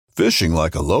Fishing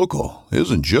like a local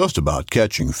isn't just about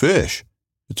catching fish.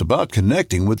 It's about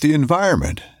connecting with the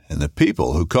environment and the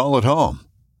people who call it home.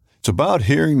 It's about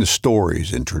hearing the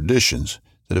stories and traditions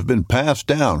that have been passed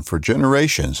down for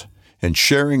generations and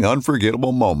sharing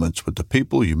unforgettable moments with the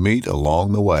people you meet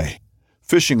along the way.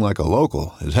 Fishing like a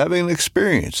local is having an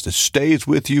experience that stays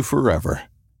with you forever.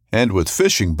 And with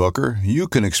Fishing Booker, you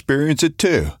can experience it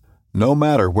too, no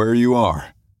matter where you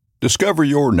are. Discover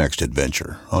your next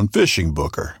adventure on Fishing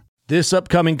Booker. This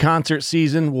upcoming concert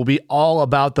season will be all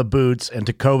about the boots, and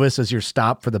Tecovas is your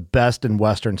stop for the best in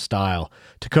Western style.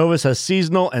 Tecovas has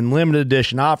seasonal and limited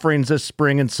edition offerings this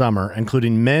spring and summer,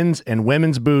 including men's and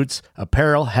women's boots,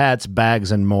 apparel, hats,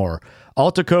 bags, and more.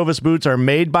 All Tecovas boots are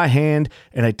made by hand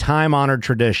in a time-honored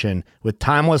tradition with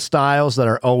timeless styles that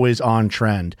are always on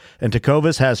trend. And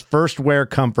Tecovas has first wear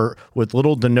comfort with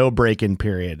little to no break-in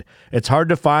period. It's hard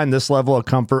to find this level of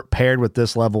comfort paired with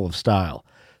this level of style.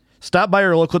 Stop by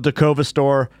your local Tecovas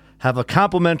store, have a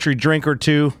complimentary drink or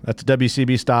two, that's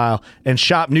WCB style, and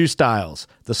shop new styles.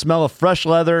 The smell of fresh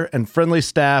leather and friendly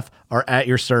staff are at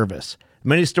your service.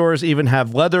 Many stores even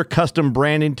have leather custom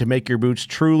branding to make your boots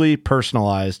truly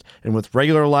personalized. And with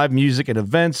regular live music and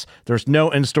events, there's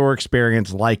no in-store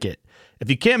experience like it.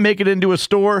 If you can't make it into a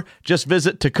store, just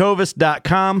visit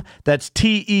tecovas.com. That's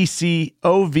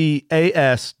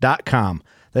TECOVAS.com.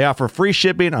 They offer free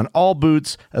shipping on all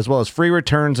boots, as well as free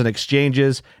returns and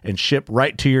exchanges, and ship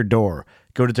right to your door.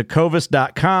 Go to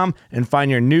tecovas.com and find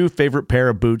your new favorite pair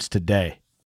of boots today.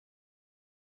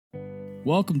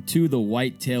 Welcome to the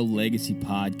Whitetail Legacy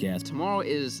Podcast. Tomorrow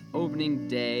is opening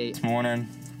day. This morning,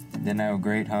 didn't have a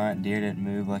great hunt. Deer didn't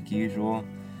move like usual.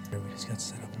 We just got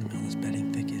set up in the middle of this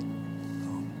bedding thicket.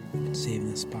 Saving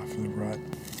this spot from the rut.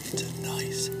 It's a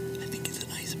nice, I think it's a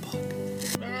nice buck.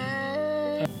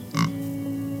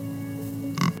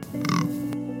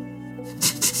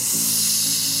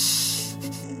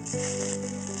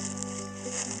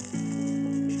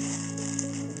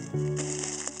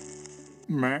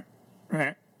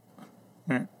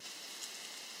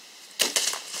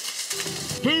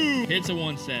 Boom! Hits a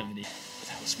 170.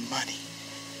 That was money.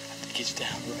 I think he's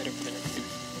down right over there, maybe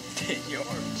 10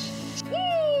 yards.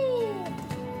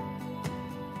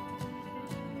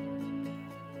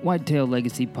 Whitetail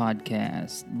Legacy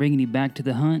Podcast, bringing you back to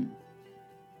the hunt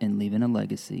and leaving a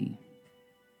legacy.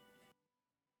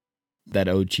 That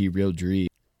OG real dream.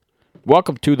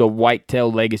 Welcome to the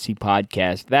Whitetail Legacy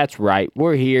Podcast. That's right,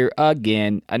 we're here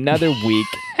again, another week.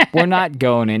 We're not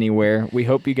going anywhere. We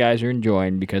hope you guys are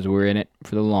enjoying because we're in it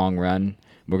for the long run.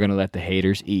 We're going to let the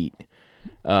haters eat.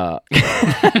 Here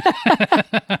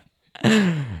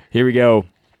we go.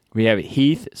 We have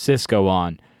Heath Cisco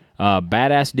on.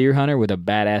 Badass deer hunter with a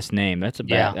badass name. That's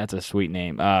a sweet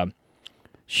name.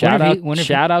 Shout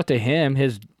out to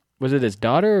him. Was it his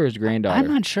daughter or his granddaughter? I'm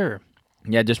not sure.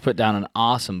 Yeah, just put down an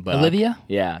awesome buck. Olivia?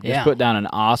 Yeah, put down an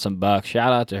awesome buck.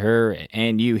 Shout out to her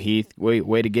and you, Heath.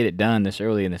 Way to get it done this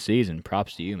early in the season.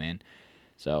 Props to you, man.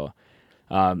 So,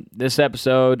 this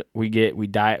episode we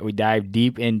dive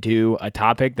deep into a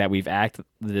topic that we've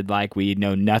acted like we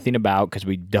know nothing about because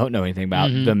we don't know anything about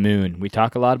the moon. We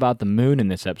talk a lot about the moon in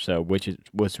this episode, which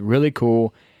was really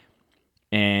cool.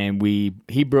 And we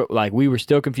were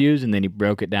still confused, and then he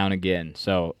broke it down again.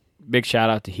 So, big shout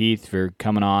out to Heath for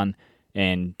coming on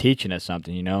and teaching us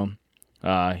something, you know.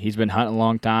 He's been hunting a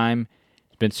long time.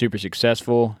 He's been super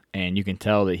successful, and you can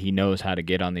tell that he knows how to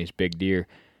get on these big deer.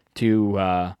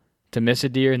 To miss a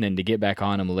deer and then to get back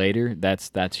on them later,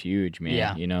 that's huge, man.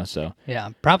 Yeah. You know, so.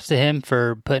 Yeah, props to him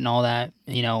for putting all that,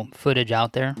 footage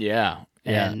out there. Yeah.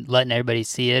 And letting everybody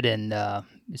see it and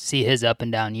see his up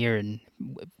and down year. And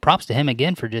props to him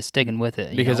again for just sticking with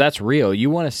it. Because that's real. You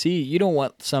want to see, you don't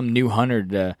want some new hunter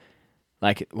to,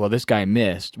 like, well, this guy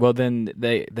missed. Well, then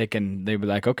they'll be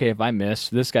like, okay, if I miss,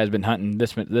 this guy's been hunting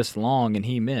this long and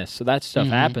he missed. So that stuff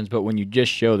happens. But when you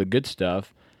just show the good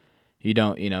stuff, you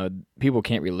don't, people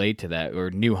can't relate to that, or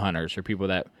new hunters, or people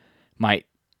that might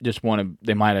just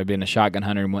they might have been a shotgun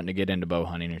hunter and wanting to get into bow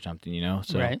hunting or something,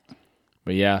 So, right.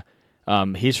 But yeah,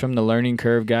 he's from the Learning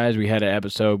Curve, guys. We had an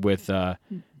episode with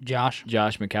Josh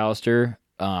McAllister.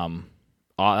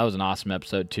 That was an awesome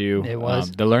episode too. It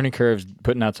was. The Learning Curve's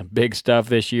putting out some big stuff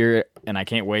this year, and I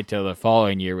can't wait till the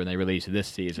following year when they release this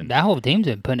season. That whole team's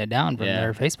been putting it down from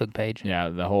their Facebook page. Yeah,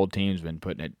 the whole team's been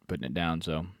putting it down.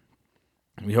 So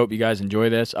we hope you guys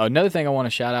enjoy this. Another thing I want to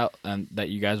shout out that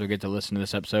you guys will get to listen to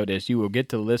this episode is you will get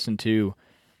to listen to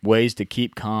ways to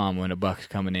keep calm when a buck's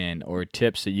coming in, or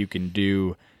tips that you can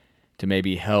do to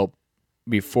maybe help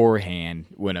beforehand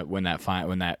when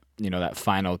that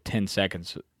final 10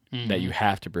 seconds that you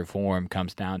have to perform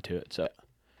comes down to it. So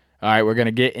All right, we're going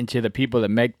to get into the people that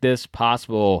make this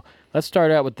possible. Let's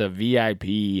start out with the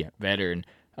VIP veteran.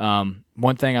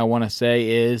 One thing I want to say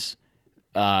is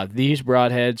these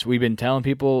broadheads, we've been telling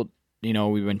people,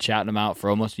 we've been shouting them out for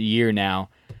almost a year now.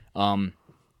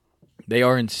 They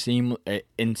are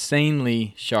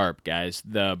insanely sharp, guys.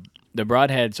 The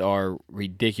broadheads are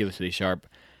ridiculously sharp.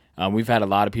 We've had a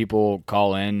lot of people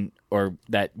call in or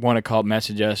that want to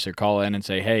message us or call in and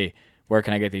say, hey, where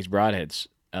can I get these broadheads?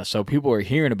 So people are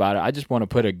hearing about it. I just want to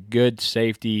put a good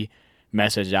safety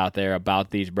message out there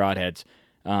about these broadheads.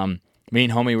 Me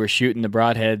and homie were shooting the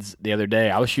broadheads the other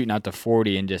day. I was shooting out to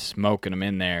 40 and just smoking them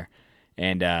in there.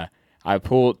 And I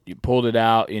pulled it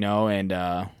out, and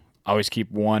I always keep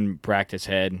one practice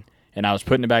head. And I was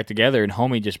putting it back together, and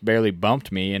homie just barely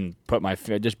bumped me and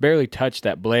just barely touched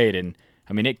that blade. And,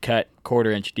 it cut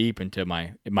 1/4 inch deep into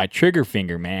my trigger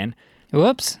finger, man.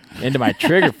 Whoops. Into my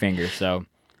trigger finger. So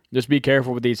just be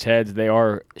careful with these heads. They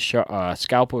are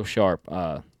scalpel sharp.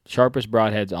 Sharpest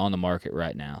broadheads on the market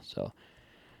right now. So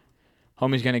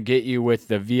homie's going to get you with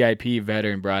the VIP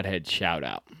veteran broadhead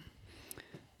shout-out.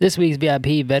 This week's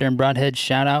VIP veteran broadhead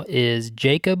shout-out is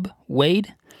Jacob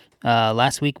Wade.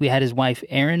 Last week we had his wife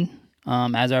Erin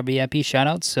as our VIP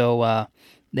shout-out. So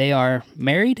they are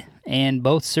married and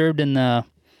both served in the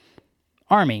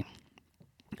Army.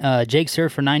 Jake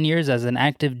served for 9 years as an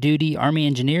active duty Army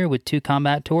engineer with 2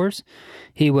 combat tours.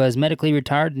 He was medically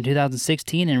retired in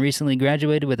 2016 and recently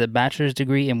graduated with a bachelor's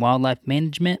degree in wildlife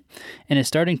management and is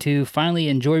starting to finally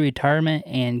enjoy retirement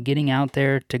and getting out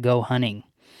there to go hunting.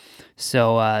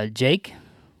 So, Jake,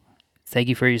 thank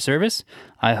you for your service.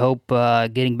 I hope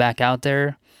getting back out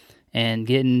there and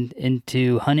getting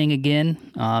into hunting again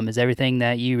is everything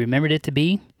that you remembered it to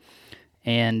be.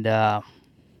 And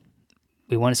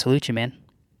we want to salute you, man.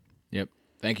 Yep.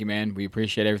 Thank you, man. We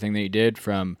appreciate everything that you did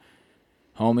from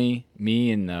homie,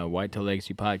 me, and the Whitetail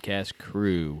Legacy Podcast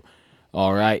crew.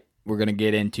 All right. We're going to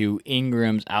get into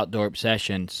Ingram's Outdoor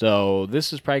Obsession. So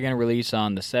this is probably going to release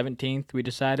on the 17th, we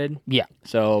decided. Yeah.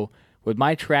 So with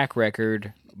my track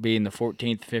record being the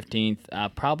 14th,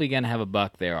 15th, probably going to have a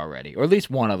buck there already. Or at least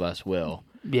one of us will.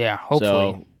 Yeah,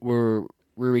 hopefully. So we're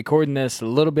recording this a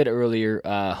little bit earlier.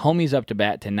 Homie's up to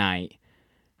bat tonight.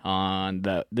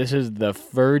 This is the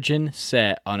virgin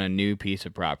set on a new piece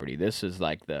of property. This is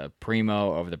like the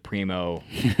primo of the primo,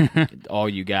 all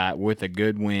you got with a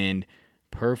good wind,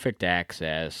 perfect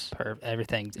access.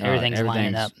 Everything's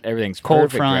lining up. Everything's cold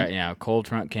perfect. front. Right? Yeah, cold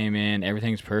front came in.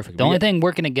 Everything's perfect. The only thing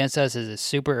working against us is it's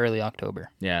super early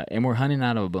October. Yeah, and we're hunting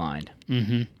out of a blind.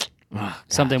 Mm-hmm.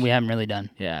 Something we haven't really done.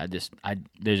 Yeah, there's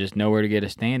just nowhere to get a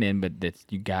stand in, but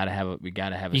you gotta have a. You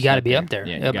got to be up there.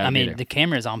 Yeah, the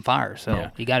camera's on fire,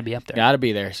 so you got to be up there. Got to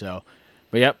be there. So,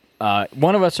 but yep,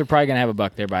 one of us are probably gonna have a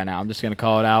buck there by now. I'm just gonna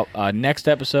call it out. Next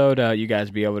episode, you guys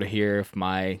will be able to hear if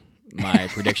my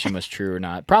prediction was true or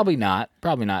not. Probably not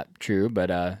true, but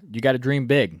you got to dream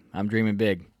big. I'm dreaming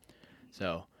big.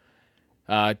 So,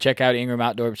 check out Ingram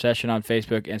Outdoor Obsession on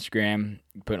Facebook, Instagram.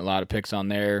 Putting a lot of pics on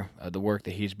there, the work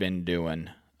that he's been doing.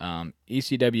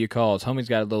 ECW calls. Homie's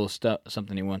got a little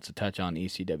something he wants to touch on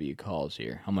ECW calls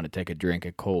here. I'm going to take a drink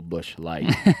of Cold Busch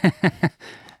Light.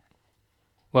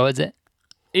 What was it?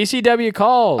 ECW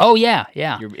calls. Oh, yeah.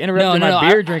 You're interrupting my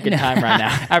beer drinking time right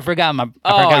now. I forgot my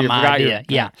idea.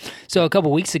 Yeah. So a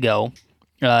couple weeks ago,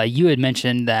 you had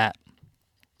mentioned that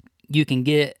you can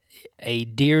get a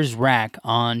deer's rack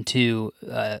onto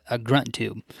a grunt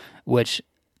tube, which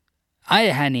I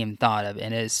hadn't even thought of,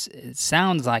 and it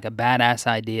sounds like a badass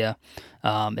idea.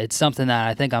 It's something that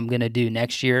I think I'm going to do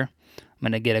next year. I'm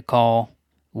going to get a call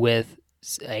with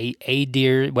a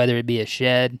deer, whether it be a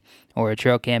shed or a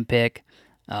trail cam pick.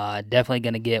 Definitely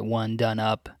going to get one done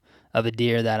up of a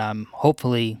deer that I'm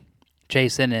hopefully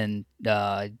chasing and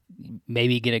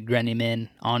maybe get a grunt him in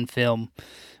on film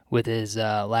with his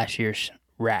last year's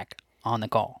rack on the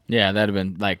call. Yeah, that'd have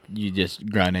been like you just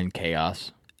grunt in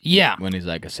chaos. Yeah. When he's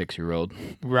like a 6-year-old.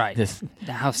 Right.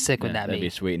 How sick would that be? That'd be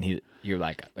sweet. And you're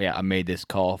like, yeah, I made this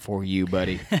call for you,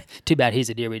 buddy. Too bad he's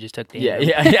a deer we just took to Yeah.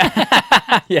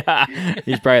 Yeah.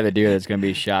 He's probably the deer that's going to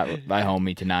be shot by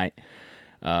homie tonight.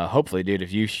 Hopefully, dude,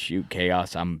 if you shoot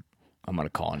chaos, I'm going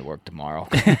to call into work tomorrow.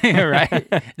 Right.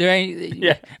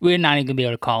 We're not even going to be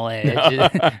able to call in. No. We're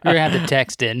going to have to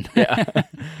text in. Yeah.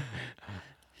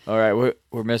 All right.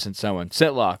 We're missing someone.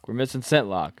 Scentlock. We're missing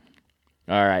Scentlock.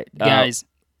 All right, guys.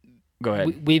 Go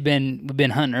ahead. We've been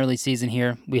hunting early season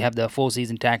here. We have the full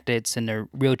season tactics and the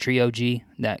real tree OG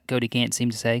that Cody can't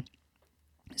seem to say.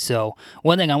 So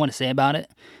one thing I want to say about it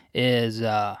is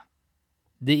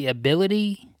the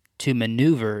ability to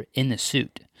maneuver in the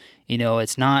suit.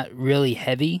 It's not really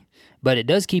heavy, but it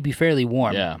does keep you fairly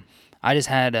warm. Yeah. I just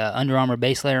had a Under Armour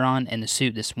base layer on and the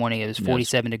suit this morning. It was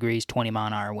 47 degrees,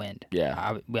 20-mile-an-hour wind.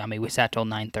 Yeah. I mean, we sat till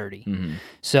 9:30. Mm-hmm.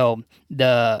 So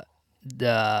the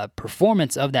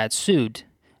performance of that suit,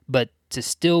 but to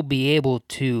still be able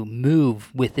to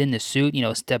move within the suit,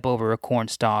 step over a corn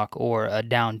stalk or a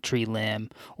down tree limb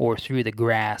or through the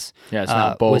grass. Yeah, it's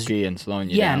not bulky and slowing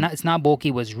you down. Yeah, it's not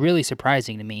bulky. Was really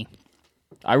surprising to me.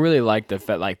 I really like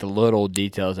the little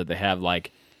details that they have,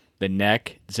 like the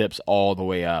neck zips all the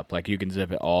way up. Like you can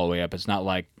zip it all the way up. It's not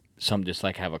like some just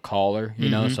like have a collar,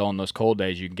 So on those cold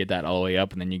days, you can get that all the way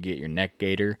up, and then you get your neck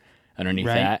gaiter underneath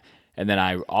that. And then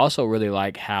I also really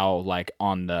like how like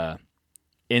on the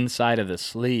inside of the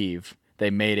sleeve, they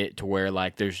made it to where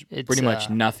like there's pretty much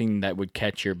nothing that would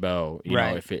catch your bow, you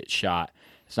know, if it shot.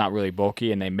 It's not really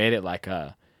bulky, and they made it like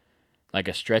a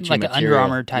stretchy like material. Like an Under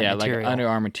Armour type material. Yeah, like an Under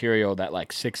Armour material that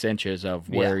like 6 inches of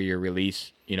where your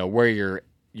release, where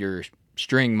your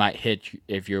string might hit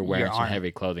if you're wearing some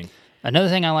heavy clothing. Another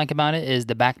thing I like about it is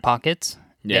the back pockets.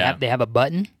 Yeah. They have a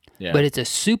button. Yeah. But it's a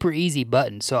super easy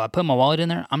button. So I put my wallet in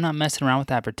there. I'm not messing around with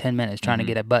that for 10 minutes trying to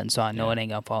get a button so I know it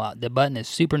ain't going to fall out. The button is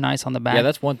super nice on the back. Yeah,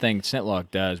 that's one thing ScentLok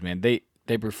does, man. They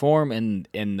perform in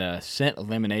the scent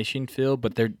elimination field,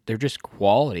 but they're just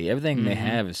quality. Everything they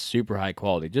have is super high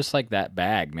quality. Just like that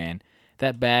bag, man.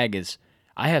 That bag is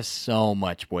 – I have so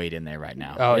much weight in there right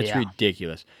now. Oh, it's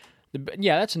ridiculous.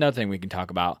 Yeah, that's another thing we can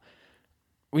talk about.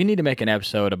 We need to make an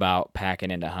episode about packing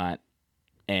into hunt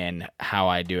and how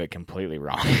I do it completely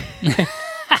wrong.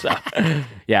 So,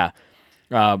 yeah.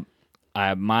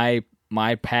 My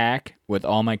pack with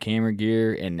all my camera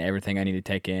gear and everything I need to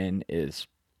take in is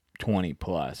 20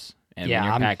 plus. And when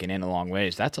you're packing in a long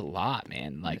ways, that's a lot,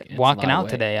 man. Like walking out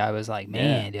today, I was like,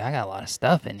 man, dude, I got a lot of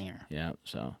stuff in here. Yeah,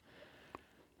 so.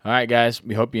 All right, guys.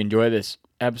 We hope you enjoy this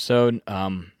episode.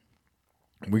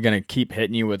 We're going to keep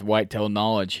hitting you with whitetail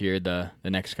knowledge here the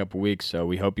next couple weeks. So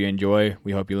we hope you enjoy.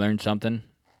 We hope you learned something.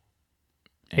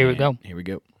 Here we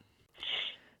go.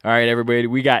 All right, everybody.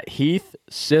 We got Heath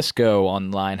Cisco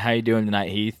on the line. How you doing tonight,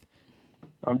 Heath?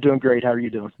 I'm doing great. How are you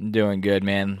doing? I'm doing good,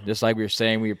 man. Just like we were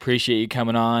saying, we appreciate you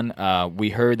coming on.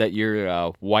 We heard that you're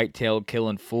a whitetail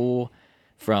killing fool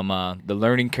from the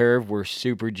learning curve. We're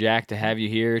super jacked to have you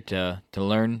here to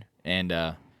learn and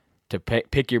to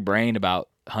pick your brain about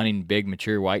hunting big,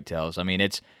 mature whitetails. I mean,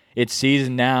 it's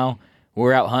season now.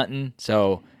 We're out hunting,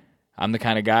 so I'm the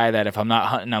kind of guy that if I'm not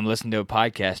hunting, I'm listening to a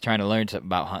podcast trying to learn something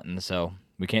about hunting, so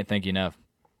we can't thank you enough.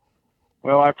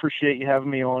 Well, I appreciate you having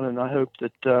me on, and I hope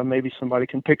that maybe somebody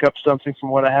can pick up something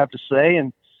from what I have to say,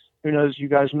 and who knows, you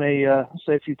guys may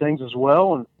say a few things as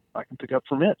well, and I can pick up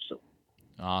from it. So,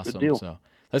 awesome. Good deal. So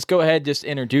let's go ahead, just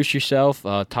introduce yourself,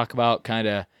 talk about kind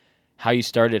of how you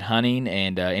started hunting,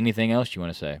 and anything else you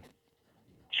want to say.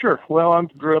 Sure. Well, I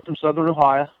grew up in southern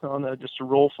Ohio on just a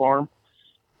rural farm,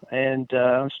 and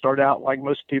started out like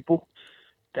most people.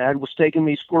 Dad was taking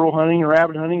me squirrel hunting and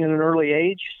rabbit hunting at an early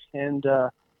age, and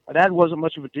my dad wasn't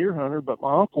much of a deer hunter, but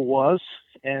my uncle was,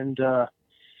 and I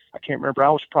can't remember. I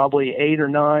was probably 8 or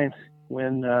 9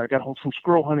 when I got home from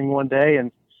squirrel hunting one day,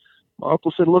 and my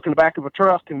uncle said, look in the back of a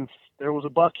truck, and there was a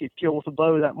buck he'd killed with a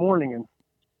bow that morning, and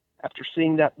after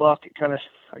seeing that buck, it kind of,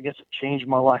 I guess it changed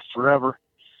my life forever.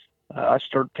 I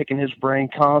started picking his brain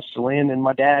constantly, and then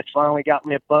my dad finally got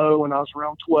me a bow when I was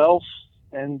around 12,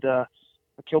 and I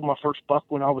killed my first buck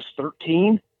when I was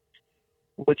 13,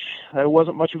 which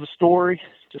wasn't much of a story,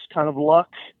 just kind of luck.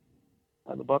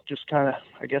 The buck just kind of,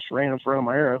 I guess, ran in front of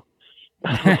my arrow,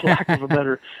 for lack of a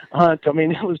better hunt. I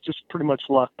mean, it was just pretty much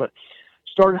luck, but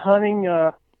started hunting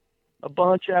a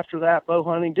bunch after that, bow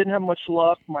hunting. Didn't have much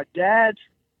luck. My dad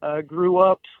grew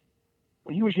up.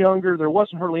 When he was younger, there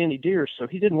wasn't hardly any deer, so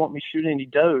he didn't want me shooting any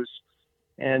does.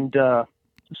 And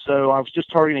so I was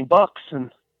just targeting bucks,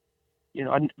 and,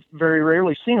 I very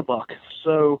rarely seen a buck.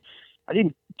 So I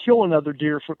didn't kill another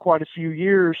deer for quite a few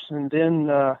years, and then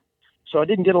so I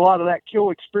didn't get a lot of that kill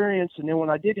experience. And then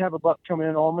when I did have a buck come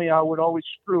in on me, I would always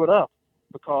screw it up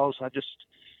because I'd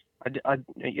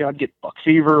get buck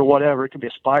fever or whatever. It could be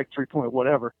a spike, 3-point,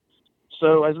 whatever.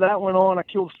 So as that went on, I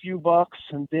killed a few bucks,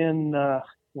 and then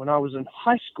when I was in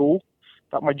high school,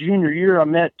 about my junior year, I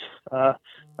met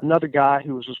another guy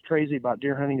who was as crazy about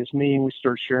deer hunting as me, and we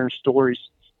started sharing stories.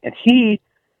 And he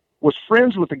was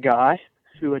friends with a guy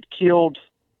who had killed,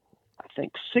 I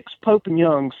think, 6 Pope and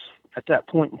Youngs at that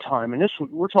point in time. And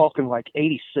we're talking like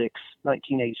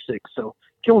 1986. So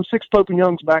killing 6 Pope and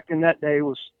Youngs back in that day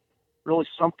was really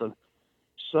something.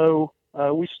 So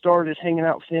we started hanging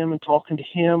out with him and talking to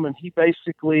him, and he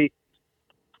basically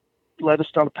led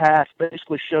us down a path,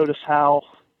 basically showed us how,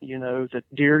 that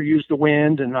deer use the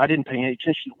wind, and I didn't pay any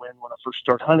attention to wind when I first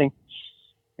started hunting.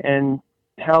 And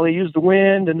how they use the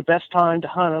wind and the best time to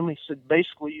hunt them. He said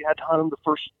basically you had to hunt them the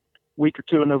first week or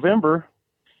two in November.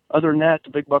 Other than that, the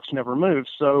big bucks never moved.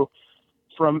 So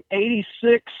from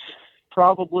 86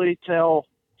 probably till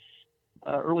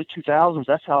early 2000s,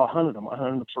 that's how I hunted them. I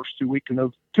hunted them the first 2 weeks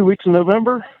in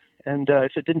November, and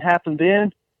if it didn't happen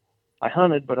then, I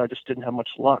hunted, but I just didn't have much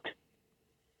luck.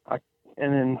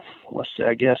 And then, let's say,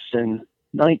 I guess in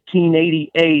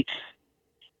 1988,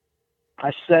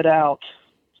 I set out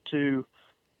for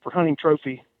hunting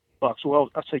trophy bucks. Well,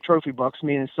 I say trophy bucks,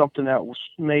 meaning something that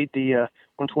made the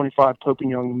 125 Pope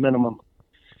and Young minimum.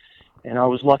 And I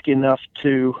was lucky enough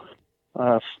to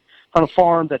hunt a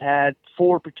farm that had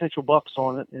 4 potential bucks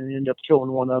on it, and ended up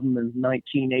killing one of them in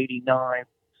 1989.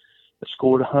 It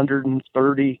scored around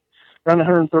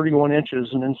 131 inches,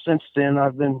 and then since then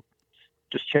I've been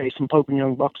just chasing Pope and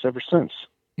Young bucks ever since.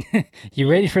 You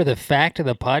ready for the fact of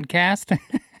the podcast?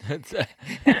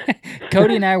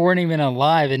 Cody and I weren't even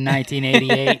alive in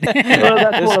 1988. Well,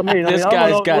 that's what I mean. This I'm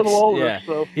guy's a little older,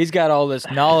 so. He's got all this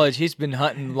knowledge. He's been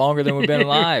hunting longer than we've been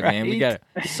alive, man. We got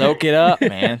to soak it up,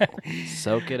 man.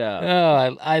 Soak it up.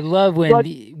 Oh, I love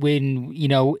when you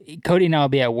know, Cody and I will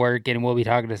be at work and we'll be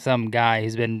talking to some guy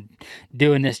who's been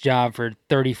doing this job for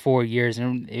 34 years,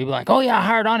 and he'll be like, "Oh yeah, I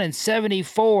hired on in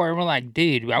 74," and we're like,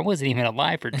 "Dude, I wasn't even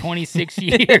alive for 26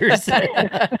 years."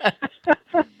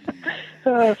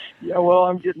 Yeah, well,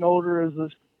 I'm getting older as the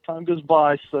time goes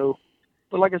by. So,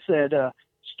 but like I said,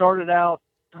 started out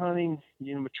hunting,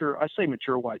 mature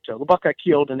whitetail. The buck I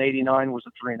killed in '89 was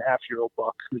a 3.5-year-old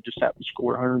buck who just happened to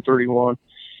score 131.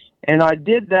 And I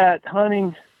did that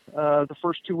hunting the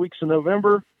first 2 weeks of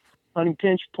November, hunting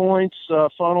pinch points,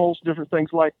 funnels, different things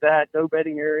like that, no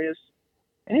bedding areas.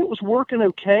 And it was working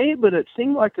okay, but it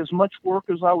seemed like as much work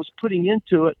as I was putting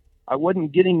into it, I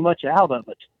wasn't getting much out of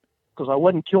it, because I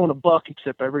wasn't killing a buck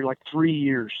except every 3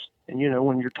 years. And,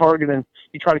 when you're targeting,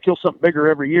 you try to kill something bigger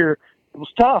every year, it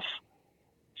was tough.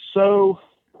 So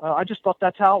I just thought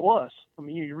that's how it was. I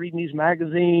mean, you're reading these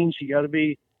magazines, you got to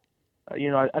be,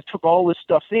 I took all this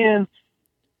stuff in,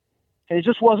 and it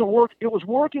just wasn't working. It was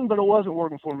working, but it wasn't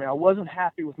working for me. I wasn't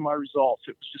happy with my results.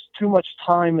 It was just too much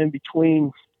time in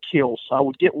between kills. I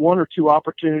would get 1 or 2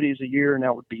 opportunities a year, and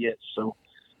that would be it. So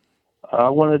I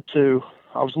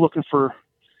was looking for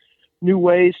new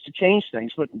ways to change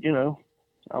things, but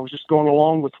I was just going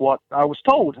along with what I was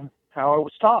told and how I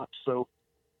was taught. So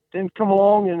then come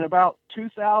along in about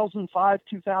 2005,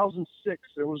 2006,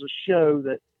 there was a show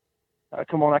that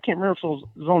come on. I can't remember if it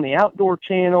was on the Outdoor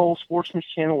Channel, Sportsman's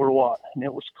Channel, or what, and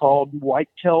it was called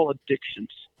Whitetail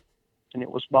Addictions, and it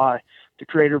was by the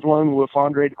creator of Lone Wolf,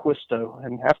 Andre DeQuisto.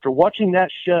 And after watching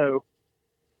that show,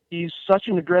 he's such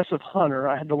an aggressive hunter.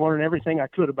 I had to learn everything I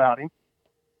could about him.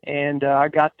 And I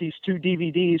got these 2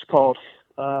 DVDs called,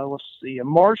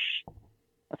 Marsh.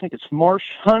 I think it's Marsh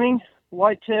Hunting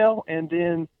Whitetail, and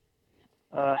then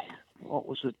what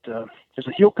was it? It's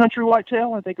a Hill Country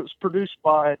Whitetail. I think it was produced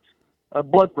by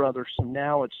Blood Brothers, and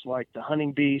now it's like the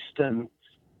Hunting Beast and,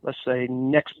 let's say,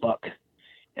 Next Buck.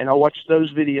 And I watched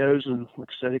those videos, and like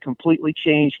I said, it completely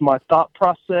changed my thought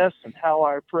process and how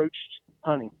I approached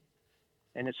hunting.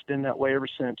 And it's been that way ever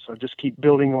since. So I just keep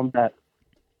building on that.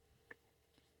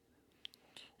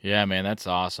 Yeah, man, that's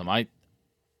awesome. Like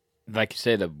you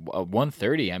said, the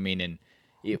 130. I mean,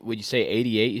 would you say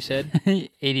 88? You said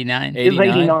 89. It was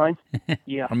 89.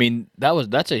 Yeah. I mean, that was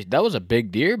a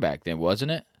big deer back then,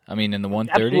 wasn't it? I mean, in the 130s.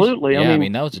 Absolutely. Yeah, I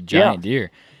mean that was a giant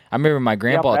deer. I remember my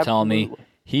grandpa telling me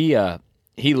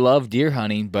he loved deer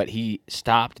hunting, but he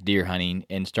stopped deer hunting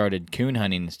and started coon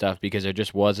hunting and stuff because there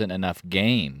just wasn't enough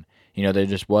game. There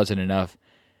just wasn't enough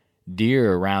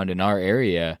deer around in our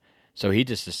area. So he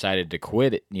just decided to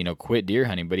quit deer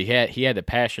hunting. But he had the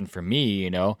passion for me,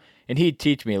 and he'd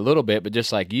teach me a little bit, but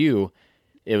just like you,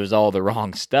 it was all the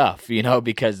wrong stuff,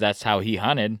 because that's how he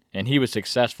hunted, and he was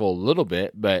successful a little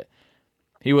bit, but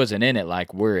he wasn't in it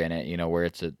like we're in it, where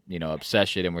it's a,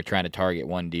 obsession and we're trying to target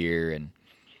one deer.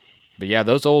 But yeah,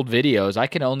 those old videos, I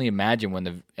can only imagine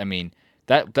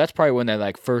that's probably when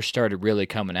they first started really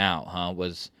coming out, huh?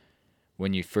 Was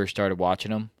when you first started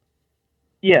watching them?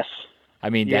 Yes. I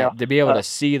mean, to be able to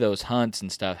see those hunts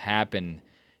and stuff happen,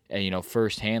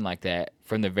 firsthand like that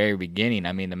from the very beginning,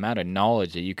 I mean, the amount of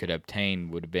knowledge that you could obtain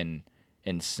would have been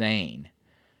insane.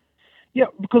 Yeah,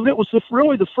 because it was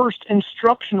really the first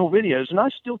instructional videos, and I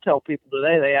still tell people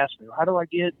today, they ask me, how do I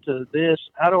get to this?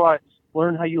 How do I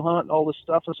learn how you hunt and all this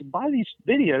stuff? I said, buy these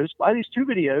 2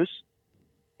 videos,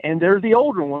 and they're the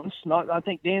older ones. I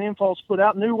think Dan Infal's put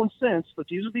out new ones since, but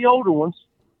these are the older ones.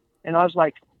 And I was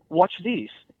like, watch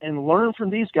these and learn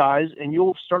from these guys, and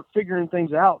you'll start figuring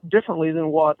things out differently than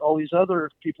what all these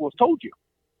other people have told you.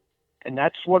 And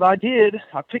that's what I did.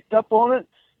 I picked up on it.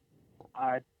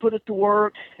 I put it to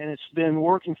work, and it's been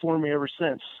working for me ever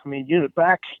since. I mean,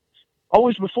 back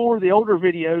always before the older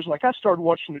videos, like I started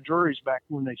watching the Drurys back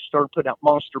when they started putting out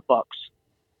monster bucks.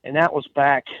 And that was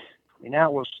back,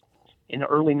 that was in the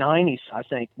early 90s, I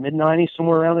think, mid-90s,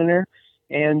 somewhere around in there.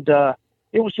 And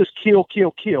it was just kill,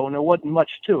 kill, kill, and there wasn't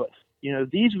much to it.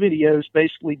 These videos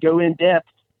basically go in depth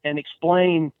and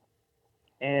explain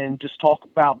and just talk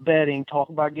about bedding, talk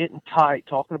about getting tight,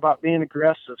 talking about being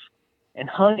aggressive, and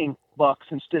hunting bucks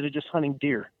instead of just hunting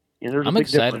deer. I'm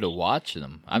excited to watch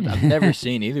them. I've never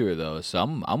seen either of those, so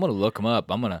I'm going to look them up.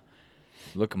 I'm going to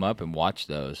look them up and watch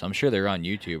those. I'm sure they're on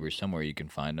YouTube or somewhere you can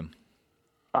find them.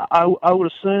 I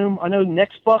would assume. I know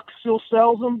Next Buck still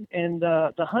sells them, and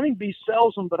the Hunting Beast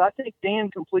sells them, but I think Dan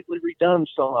completely redone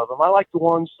some of them. I like the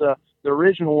ones, the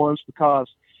original ones, because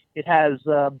it has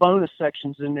bonus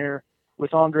sections in there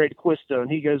with Andre DeQuisto,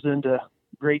 and he goes into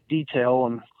great detail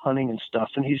on hunting and stuff,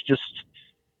 and he's just...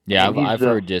 Yeah, I've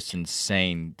heard just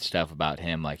insane stuff about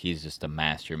him. Like, he's just a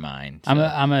mastermind. So.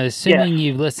 I'm assuming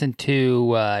you've listened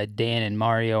to Dan and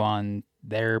Mario on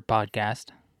their podcast.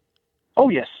 Oh,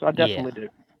 yes, I definitely do.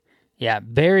 Yeah,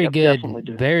 very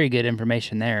good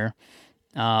information there.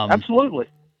 Absolutely.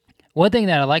 One thing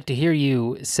that I'd like to hear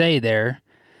you say there,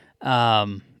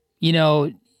 you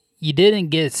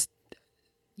didn't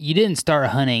start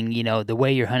hunting, the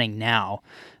way you're hunting now.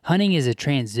 Hunting is a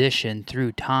transition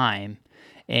through time.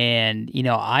 And,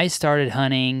 I started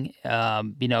hunting,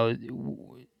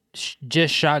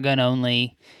 just shotgun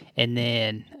only. And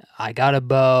then I got a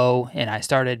bow and I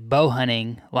started bow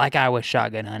hunting like I was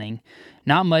shotgun hunting.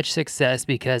 Not much success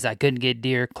because I couldn't get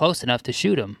deer close enough to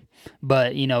shoot them.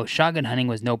 But, shotgun hunting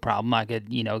was no problem. I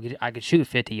could shoot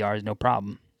 50 yards, no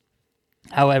problem.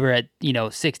 However, at,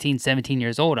 16, 17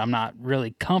 years old, I'm not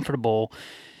really comfortable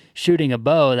shooting a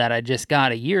bow that I just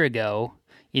got a year ago,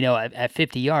 at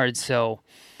 50 yards. So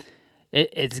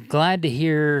it's glad to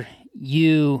hear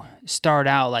you start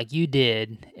out like you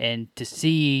did and to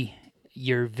see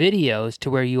your videos to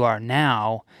where you are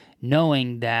now,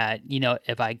 knowing that,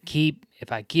 if I keep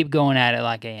going at it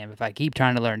like I am, if I keep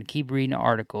trying to learn, keep reading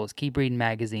articles, keep reading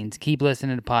magazines, keep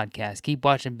listening to podcasts, keep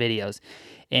watching videos,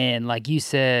 and like you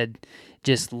said,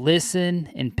 just listen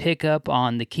and pick up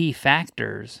on the key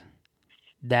factors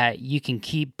that you can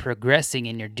keep progressing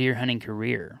in your deer hunting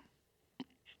career.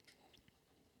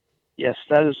 Yes,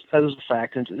 that is a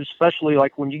fact, and especially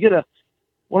like when you get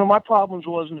one of my problems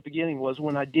was in the beginning was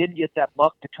when I did get that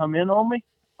buck to come in on me,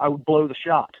 I would blow the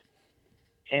shot.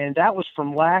 And that was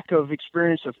from lack of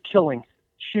experience of shooting,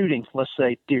 let's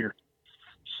say, deer.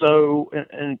 So,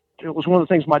 and it was one of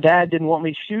the things my dad didn't want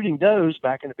me shooting does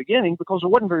back in the beginning because there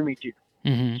wasn't very many deer.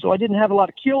 Mm-hmm. So I didn't have a lot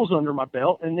of kills under my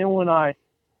belt. And then when I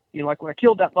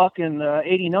killed that buck in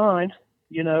 89,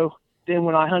 then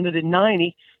when I hunted in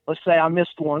 90, let's say I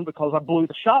missed one because I blew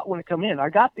the shot when it come in. I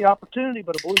got the opportunity,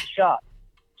 but I blew the shot.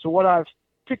 So what I've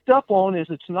picked up on is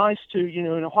it's nice to, in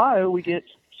Ohio, we get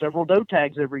several doe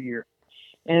tags every year.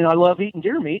 And I love eating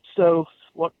deer meat, so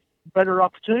what better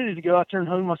opportunity to go out there and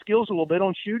hone my skills a little bit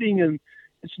on shooting. And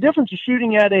it's the difference of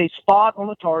shooting at a spot on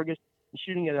the target and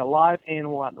shooting at a live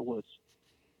animal out in the woods.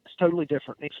 It's totally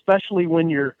different, especially when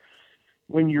you're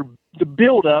the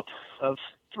buildup of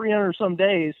 300 some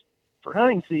days for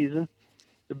hunting season,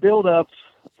 the buildup,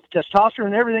 testosterone,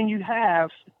 and everything you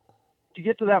have to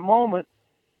get to that moment.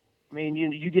 I mean,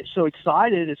 you get so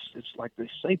excited. It's like they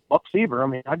say, buck fever. I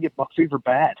mean, I get buck fever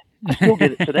bad. I still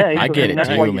get it today. I get it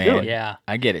too, man. Yeah,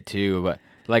 I get it too. But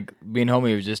like me and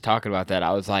homie was just talking about that.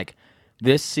 I was like,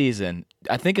 this season,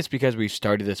 I think it's because we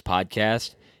started this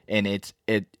podcast, and it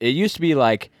used to be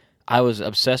like I was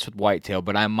obsessed with whitetail,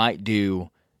 but I might do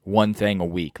one thing a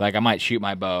week. Like I might shoot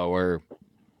my bow or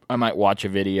I might watch a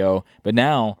video. But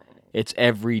now it's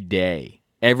every day.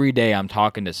 Every day I'm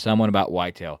talking to someone about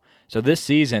whitetail. So this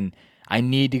season, I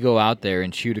need to go out there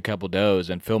and shoot a couple does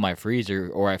and fill my freezer,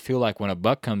 or I feel like when a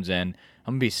buck comes in,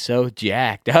 I'm going to be so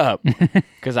jacked up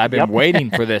because I've been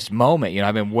waiting for this moment.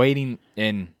 I've been waiting,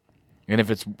 and if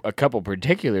it's a couple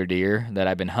particular deer that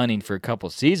I've been hunting for a couple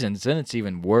seasons, then it's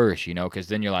even worse, because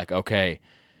then you're like, okay,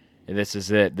 this is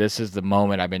it. This is the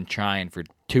moment I've been trying for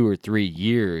 2 or 3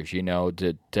 years,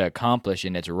 to accomplish,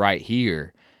 and it's right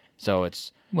here. So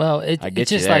it's... Well, it's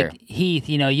just like Heath,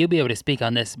 you'll be able to speak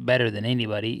on this better than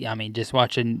anybody. I mean, just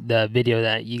watching the video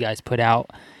that you guys put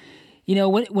out,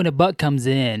 when a buck comes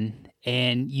in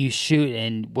and you shoot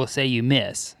and we'll say you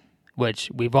miss,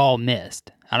 which we've all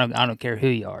missed. I don't care who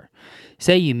you are.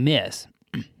 Say you miss.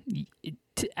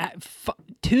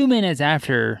 2 minutes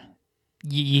after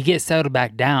you get settled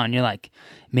back down, you're like,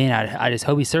 man, I just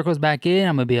hope he circles back in.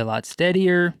 I'm going to be a lot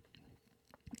steadier.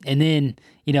 And then,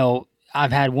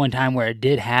 I've had one time where it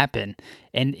did happen,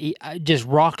 and just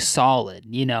rock solid,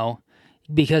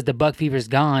 because the buck fever's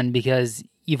gone because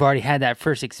you've already had that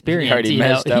first experience. You already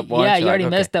messed up once. Yeah, you already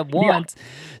messed up once. Yeah.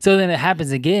 So then it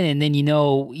happens again, and then you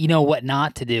know what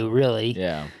not to do, really.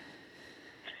 Yeah.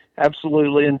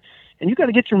 Absolutely. And you got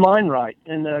to get your mind right.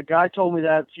 And a guy told me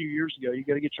that a few years ago. You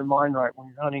got to get your mind right when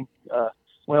you're hunting.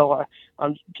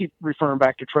 I keep referring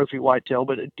back to trophy whitetail,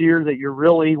 but a deer that you're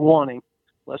really wanting,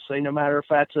 let's say, no matter if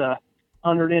that's a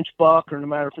 100-inch buck or no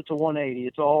matter if it's a 180,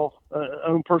 it's all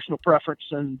own personal preference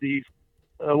and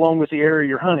along with the area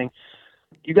you're hunting.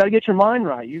 You got to get your mind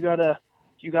right. You got to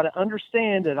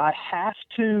understand that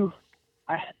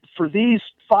for these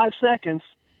 5 seconds,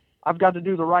 I've got to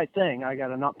do the right thing. I got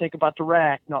to not think about the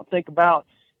rack, not think about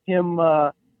him,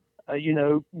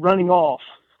 running off.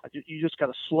 You just got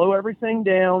to slow everything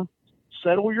down,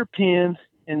 settle your pin,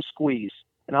 and squeeze.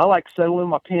 And I like settling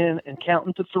my pin and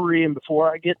counting to 3. And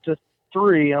before I get to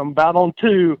 3, I'm about on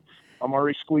 2. I'm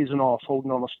already squeezing off, holding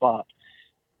on the spot.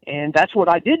 And that's what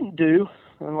I didn't do.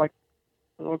 And like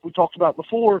we talked about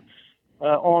before,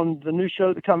 on the new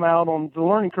show that come out on the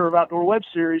Learning Curve Outdoor Web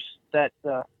Series that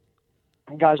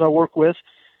guys I work with,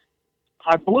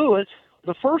 I blew it.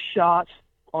 The first shot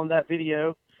on that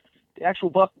video, the actual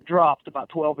buck dropped about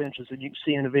 12 inches, and you can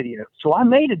see in the video. So I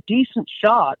made a decent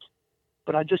shot,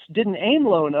 but I just didn't aim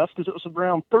low enough because it was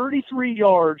around 33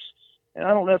 yards. And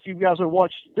I don't know if you guys have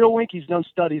watched, Bill Winke's done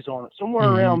studies on it. Somewhere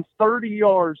around 30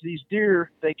 yards, these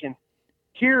deer, they can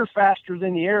hear faster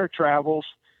than the air travels,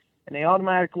 and they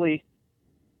automatically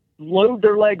load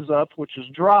their legs up, which is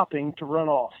dropping, to run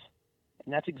off.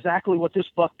 And that's exactly what this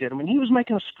buck did. I mean, he was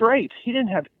making a scrape. He didn't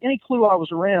have any clue I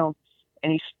was around,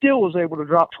 and he still was able to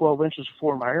drop 12 inches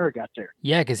before my arrow got there.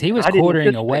 Yeah, because he was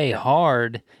quartering away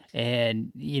hard,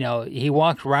 and, he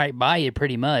walked right by you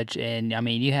pretty much, and,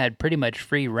 you had pretty much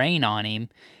free rein on him,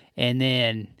 and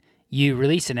then you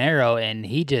release an arrow, and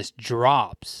he just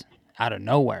drops out of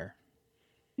nowhere.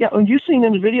 Yeah, and you seen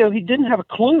in the video, he didn't have a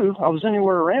clue I was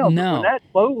anywhere around. No. When that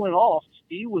bow went off,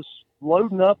 he was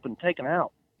loading up and taking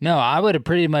out. No, I would have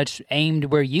pretty much aimed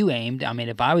where you aimed.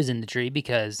 If I was in the tree,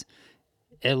 because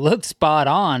it looked spot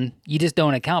on. You just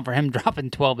don't account for him dropping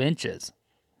 12 inches.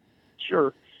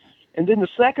 Sure. And then the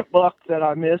second buck that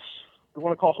I missed, the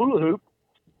one I call hula hoop.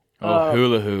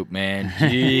 Hula hoop, man.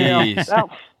 Jeez. Yeah, that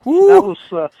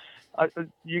was,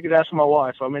 you could ask my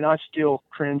wife. I still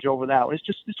cringe over that one.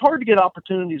 It's hard to get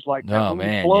opportunities like that. Oh, when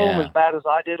man, you blow yeah. them as bad as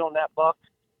I did on that buck,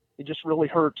 it just really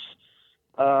hurts.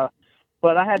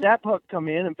 But I had that buck come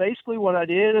in, and basically what I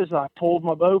did is I pulled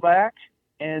my bow back,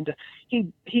 and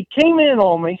he came in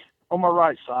on me on my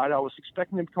right side. I was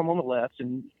expecting him to come on the left,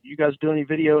 and you guys do any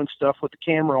video and stuff with the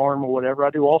camera arm or whatever. I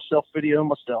do all self-video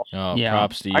myself. Oh, yeah.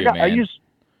 Props to you, man.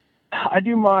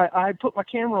 I put my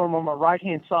camera arm on my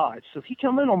right-hand side. So he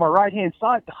come in on my right-hand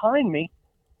side behind me,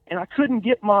 and I couldn't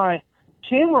get my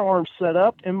camera arm set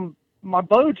up and my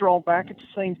bow drawn back at the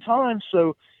same time.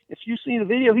 So if you see the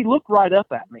video, he looked right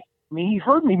up at me. He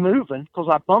heard me moving because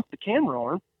I bumped the camera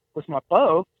arm with my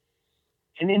bow,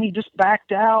 and then he just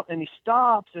backed out and he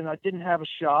stopped, and I didn't have a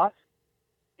shot.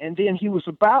 And then he was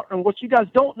and what you guys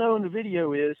don't know in the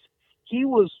video is he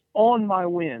was on my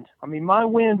wind. My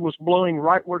wind was blowing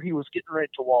right where he was getting ready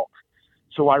to walk.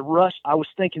 So I rushed. I was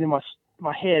thinking in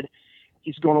my head,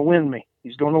 he's going to win me.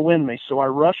 He's going to win me. So I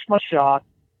rushed my shot.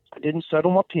 I didn't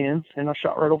settle my pin, and I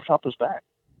shot right over top of his back.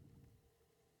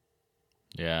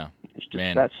 Yeah. It's just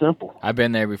Man, that simple. I've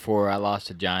been there before. I lost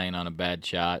a giant on a bad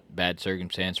shot, bad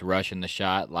circumstance, rushing the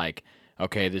shot. Like,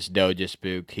 okay, this doe just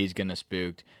spooked. He's gonna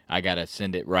spook. I gotta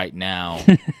send it right now,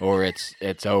 or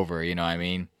it's over. You know what I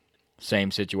mean?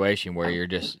 Same situation where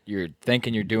you're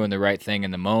thinking you're doing the right thing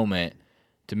in the moment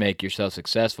to make yourself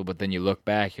successful, but then you look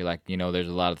back, you're like, there's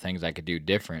a lot of things I could do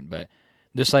different. But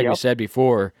just like we said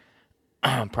before,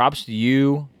 props to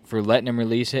you for letting him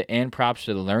release it, and props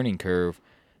to the Learning Curve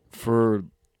for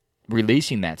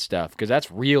releasing that stuff, because that's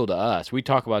real to us. We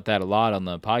talk about that a lot on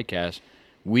the podcast.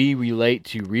 We relate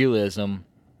to realism,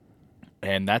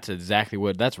 and that's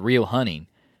exactly that's real hunting.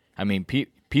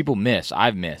 People miss.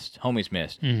 I've missed. Homies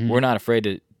missed. Mm-hmm. We're not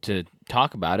afraid to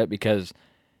talk about it, because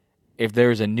if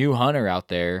there's a new hunter out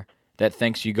there that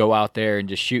thinks you go out there and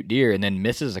just shoot deer and then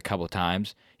misses a couple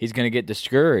times, he's going to get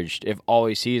discouraged if all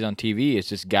he sees on TV is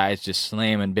just guys just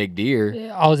slamming big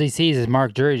deer. All he sees is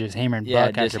Mark Drury just hammering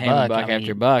buck after buck.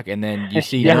 After buck, and then you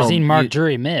see never seen Mark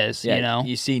Drury miss,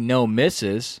 You see no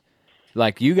misses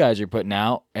like you guys are putting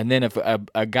out, and then if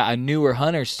a newer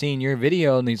hunter's seen your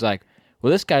video and he's like, well,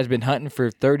 this guy's been hunting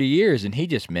for 30 years and he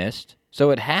just missed,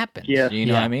 so it happens. Yeah. You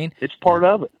know what I mean? It's part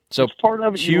of it. So it's part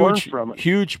of it. You learn huge, from it.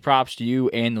 huge props to you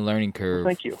and the learning curve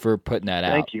Thank you. for putting that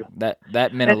out. Thank you.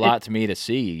 That meant a lot to me to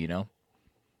see, you know.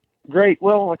 Great.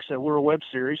 Well, like I said, we're a web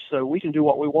series, so we can do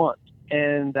what we want,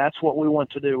 and that's what we want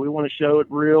to do. We want to show it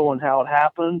real and how it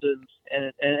happened,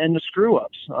 and the screw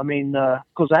ups. I mean,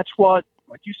 because that's what,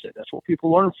 like you said, that's what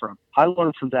people learn from. I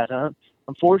learned from that hunt.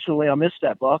 Unfortunately, I missed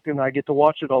that buck, and I get to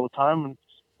watch it all the time, and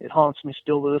it haunts me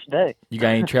still to this day. You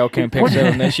got any trail cam pics of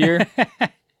him this year?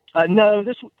 No,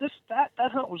 that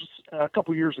hunt was a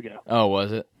couple years ago. Oh,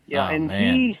 was it? Yeah, oh, and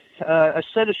man. a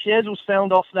set of sheds was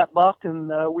found off that buck,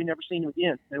 and we never seen him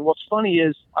again. And what's funny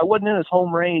is I wasn't in his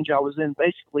home range. I was in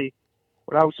basically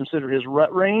what I would consider his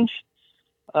rut range.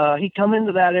 He come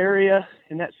into that area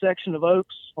in that section of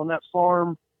oaks on that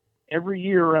farm every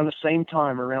year around the same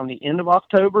time, around the end of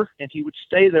October, and he would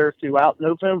stay there throughout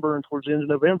November, and towards the end of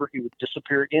November, he would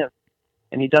disappear again.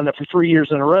 And he'd done that for 3 years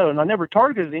in a row, and I never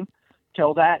targeted him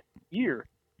till that year.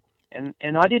 And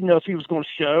I didn't know if he was going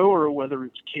to show or whether he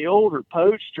was killed or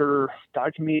poached or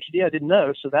died from EHD. I didn't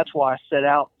know. So that's why I set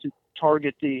out to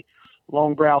target the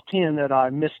long brow 10 that I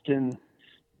missed in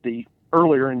the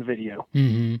earlier in the video.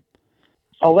 Mm-hmm.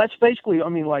 Oh, that's basically, I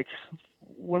mean, like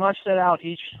when I set out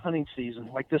each hunting season,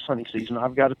 like this hunting season,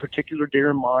 I've got a particular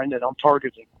deer in mind that I'm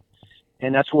targeting.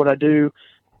 And that's what I do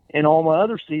in all my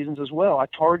other seasons as well. I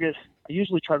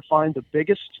usually try to find the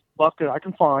biggest buck that I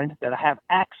can find that I have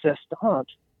access to hunt.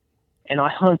 And I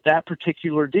hunt that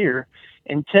particular deer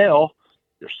until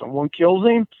there's someone kills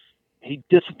him, he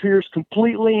disappears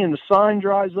completely, and the sign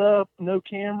dries up, no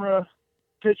camera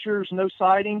pictures, no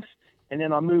sightings, and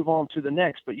then I move on to the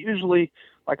next. But usually,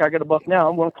 like I got a buck now,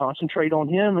 I'm going to concentrate on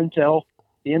him until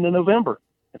the end of November.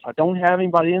 If I don't have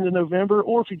him by the end of November,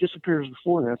 or if he disappears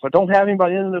before then, if I don't have him by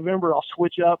the end of November, I'll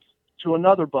switch up to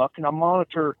another buck, and I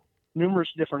monitor numerous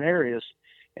different areas.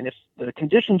 And if the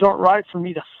conditions aren't right for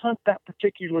me to hunt that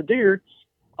particular deer,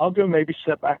 I'll go maybe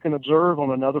sit back and observe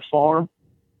on another farm,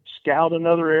 scout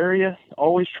another area,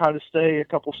 always try to stay a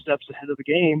couple steps ahead of the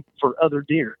game for other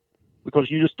deer,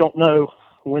 because you just don't know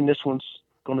when this one's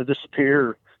going to disappear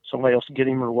or somebody else get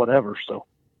him or whatever. So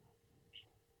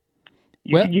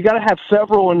you got to have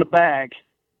several in the bag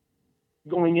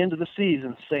going into the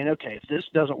season saying, okay, if this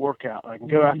doesn't work out, I can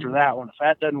go after that one. If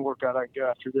that doesn't work out, I can go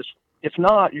after this one. If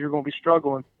not, you're going to be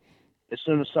struggling as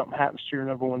soon as something happens to your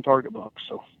number one target buck.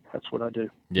 So that's what I do.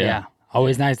 Yeah.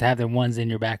 Always nice to have the ones in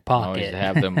your back pocket.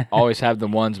 Always have the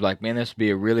ones like, man, this would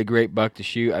be a really great buck to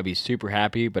shoot. I'd be super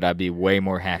happy, but I'd be way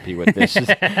more happy with this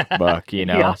buck, you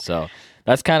know? Yeah. So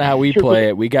that's kind of how we play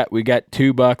it. We got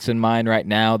 2 bucks in mind right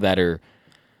now that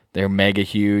they're mega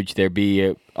huge. They'll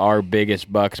be our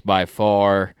biggest bucks by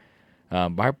far.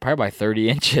 Probably by 30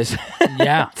 inches.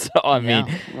 Yeah. So, I mean,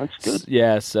 that's good.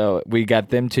 Yeah, so we got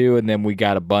them 2, and then we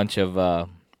got a bunch of the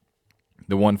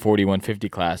 140, 150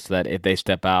 class that if they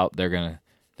step out, they're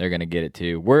gonna get it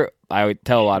too. I would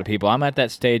tell a lot of people, I'm at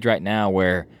that stage right now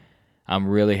where I'm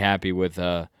really happy with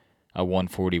a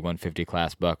 140, 150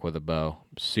 class buck with a bow.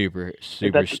 Super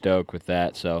stoked with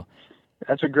that. So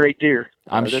that's a great deer.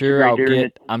 I'm sure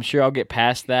I'll get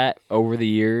past that over the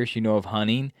years, of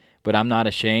hunting. But I'm not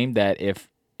ashamed that if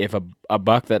a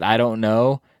buck that I don't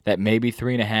know that maybe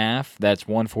 3.5, that's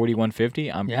 140,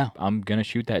 150, I'm gonna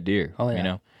shoot that deer. Oh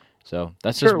yeah. So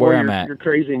that's just where I'm at. You're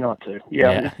crazy not to.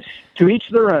 Yeah. To each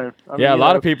their own. I mean, a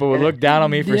lot of people would look down on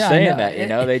me for saying that.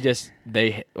 That's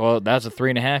a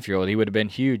 3.5-year-old. He would have been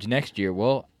huge next year.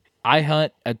 Well, I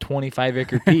hunt a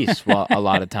 25-acre piece a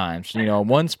lot of times. In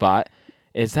one spot,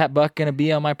 is that buck gonna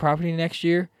be on my property next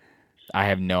year? I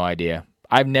have no idea.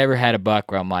 I've never had a buck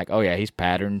where I'm like, oh yeah, he's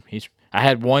patterned. I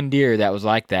had one deer that was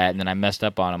like that, and then I messed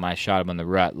up on him. I shot him in the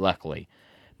rut, luckily.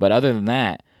 But other than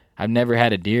that, I've never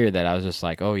had a deer that I was just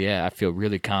like, oh yeah, I feel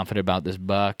really confident about this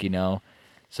buck,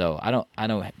 So I don't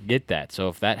get that. So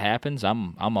if that happens,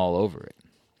 I'm all over it.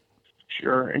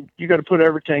 Sure, and you got to put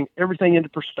everything into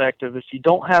perspective. If you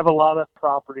don't have a lot of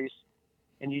properties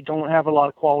and you don't have a lot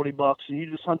of quality bucks, and you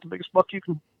just hunt the biggest buck you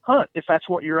can hunt, if that's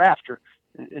what you're after,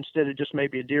 instead of just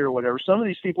maybe a deer or whatever. Some of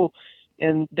these people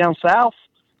down south,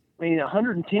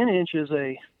 110 inch is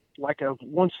like a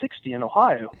 160 in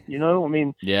Ohio,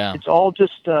 Yeah. It's all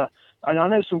just, and I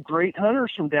know some great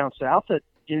hunters from down south that,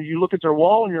 you look at their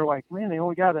wall and you're like, man, they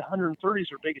only got 130s,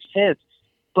 their biggest heads,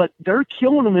 but they're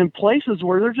killing them in places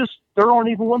where there aren't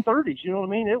even 130s. You know what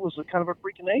I mean? It was a kind of a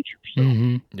freak of nature. So.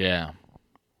 Mm-hmm. Yeah.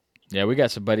 Yeah. We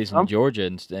got some buddies in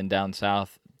Georgia and down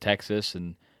south, Texas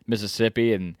and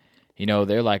Mississippi, and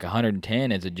they're like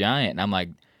 110 is a giant. And I'm like,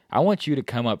 I want you to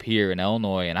come up here in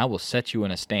Illinois, and I will set you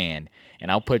in a stand,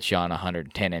 and I'll put you on a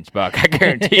 110-inch buck. I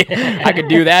guarantee you. I could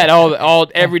do that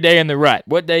all every day in the rut.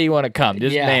 What day you want to come?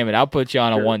 Just name it. I'll put you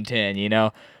on a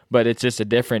 110, but it's just a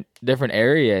different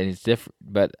area, and it's different.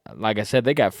 But like I said,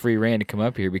 they got free reign to come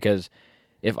up here, because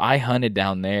if I hunted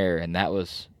down there and that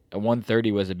was a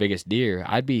 130 was the biggest deer,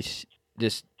 I'd be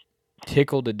just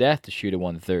tickled to death to shoot a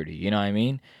 130. You know what I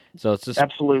mean? So it's just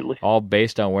Absolutely. all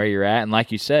based on where you're at, and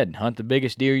like you said, hunt the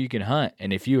biggest deer you can hunt,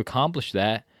 and if you accomplish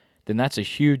that, then that's a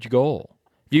huge goal.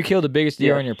 If you kill the biggest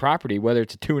deer on your property, whether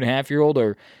it's a 2.5-year-old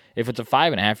or if it's a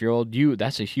 5.5-year-old,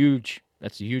 that's a huge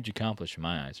accomplishment in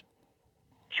my eyes.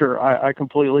 Sure, I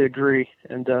completely agree.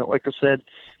 And like I said,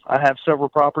 I have several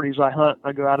properties I hunt.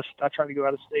 I try to go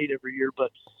out of state every year,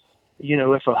 but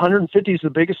if 150 is the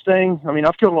biggest thing, I mean,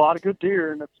 I've killed a lot of good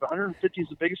deer, and if 150 is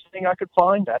the biggest thing I could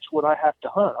find, that's what I have to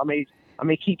hunt. I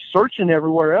may keep searching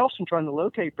everywhere else and trying to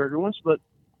locate bigger ones, but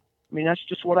I mean, that's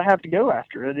just what I have to go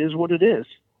after. It is what it is.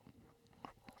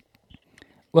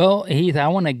 Well, Heath, I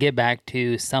want to get back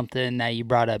to something that you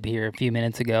brought up here a few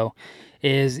minutes ago,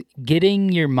 is getting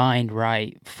your mind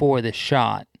right for the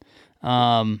shot.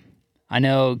 I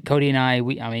know Cody and I,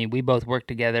 we both work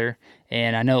together,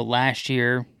 and I know last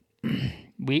year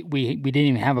we didn't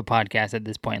even have a podcast at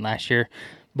this point last year,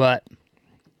 but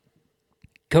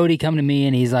Cody come to me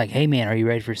and he's like, "Hey man, are you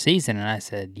ready for season?" And I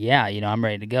said, "Yeah, I'm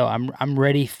ready to go. I'm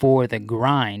ready for the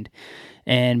grind."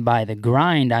 And by the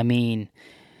grind, I mean,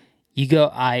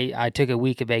 I took a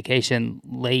week of vacation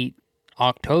late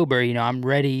October. I'm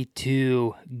ready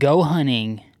to go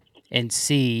hunting and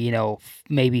see,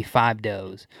 maybe 5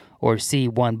 does or see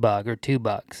 1 buck or 2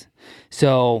 bucks.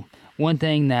 So one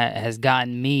thing that has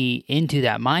gotten me into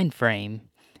that mind frame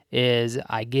is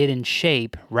I get in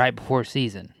shape right before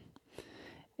season.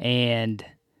 And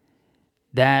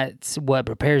that's what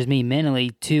prepares me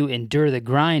mentally to endure the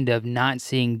grind of not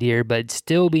seeing deer, but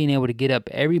still being able to get up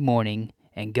every morning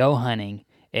and go hunting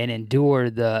and endure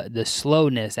the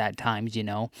slowness at times,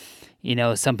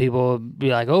 Some people be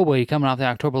like, "Oh, well, you're coming off the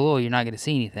October lull, you're not going to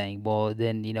see anything." Well,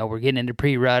 then, we're getting into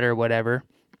pre-rut or whatever.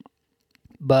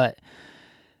 But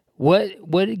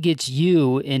what gets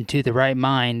you into the right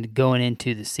mind going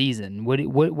into the season?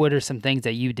 What are some things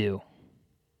that you do?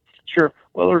 Sure.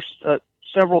 Well, there's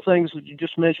several things that you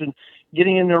just mentioned.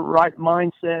 Getting in the right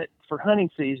mindset for hunting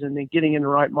season and getting in the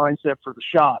right mindset for the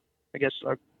shot. I guess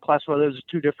I classify those as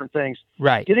 2 different things.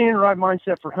 Right. Getting in the right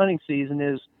mindset for hunting season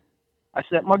is I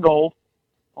set my goal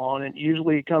on it.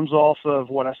 Usually it comes off of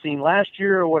what I seen last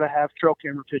year or what I have trail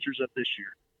camera pictures of this year.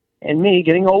 And me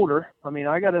getting older, I mean,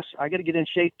 I gotta get in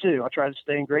shape too. I try to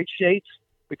stay in great shape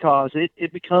because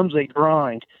it becomes a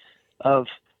grind of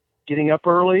getting up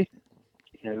early,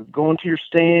 going to your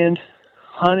stand,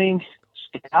 hunting,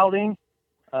 scouting,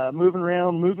 moving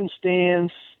around, moving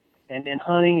stands, and then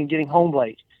hunting and getting home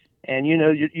late. And,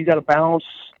 you got to balance,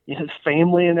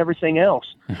 family and everything else.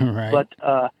 Right.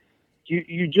 But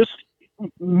you just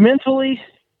mentally,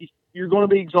 you're going to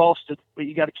be exhausted, but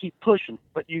you got to keep pushing.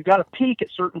 But you got to peak at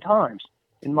certain times,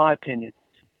 in my opinion.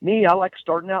 Me, I like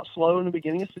starting out slow in the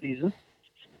beginning of the season.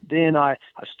 Then I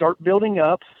start building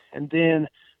up, and then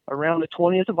around the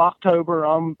 20th of October,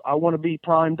 I want to be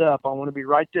primed up. I want to be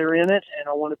right there in it, and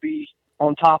I want to be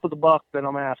on top of the buck that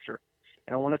I'm after.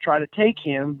 And I want to try to take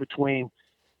him between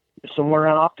somewhere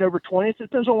around October 20th. It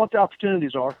depends on what the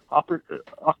opportunities are.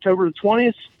 October the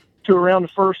 20th to around the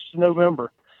 1st of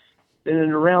November. Then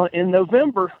in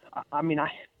November,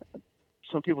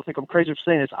 some people think I'm crazy for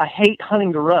saying this. I hate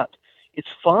hunting the rut. It's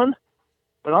fun,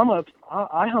 but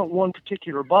I hunt one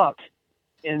particular buck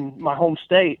in my home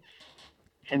state,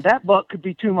 and that buck could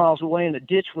be 2 miles away in a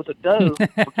ditch with a doe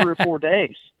for 3 or 4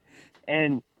 days.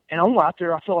 And I'm out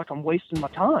there, I feel like I'm wasting my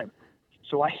time.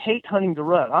 So I hate hunting the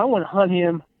rut. I want to hunt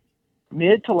him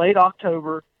mid to late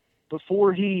October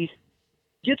before he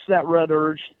gets that rut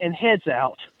urge and heads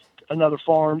out another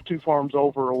farm, 2 farms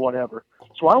over or whatever.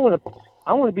 So I want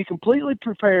to be completely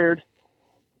prepared,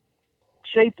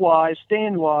 shape-wise,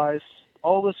 stand-wise,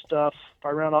 all this stuff by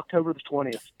around October the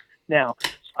 20th. Now,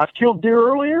 I've killed deer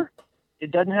earlier.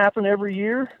 It doesn't happen every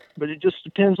year, but it just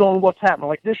depends on what's happening.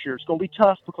 Like this year, it's going to be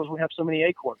tough because we have so many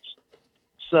acorns.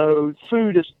 So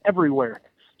food is everywhere.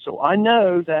 So I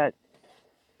know that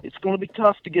it's going to be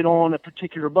tough to get on a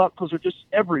particular buck because they're just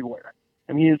everywhere.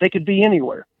 I mean, they could be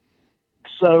anywhere.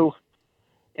 So,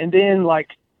 and then like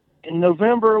in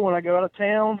November when I go out of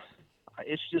town,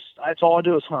 that's all I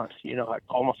do is hunt. I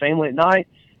call my family at night.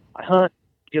 I hunt,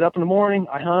 get up in the morning,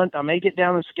 I hunt. I may get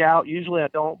down and scout. Usually I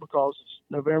don't because it's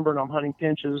November and I'm hunting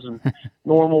pinches and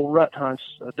normal rut hunts,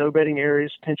 doe bedding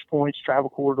areas, pinch points, travel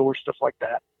corridors, stuff like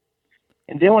that.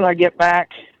 And then when I get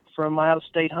back from my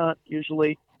out-of-state hunt,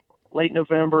 usually late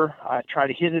November, I try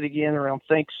to hit it again around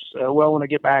when I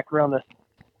get back around the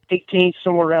 18th,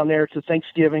 somewhere around there to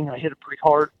Thanksgiving, I hit it pretty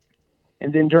hard.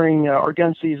 And then during our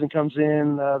gun season comes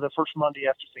in the first Monday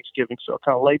after Thanksgiving. So I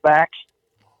kind of lay back.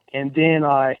 And then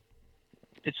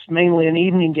it's mainly an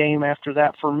evening game after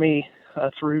that for me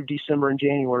through December and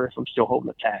January if I'm still holding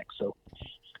the tag. So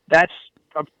that's,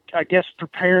 I guess,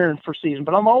 preparing for season.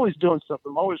 But I'm always doing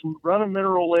something. I'm always running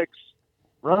mineral licks,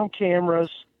 running cameras,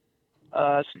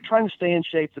 trying to stay in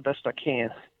shape the best I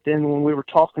can. Then when we were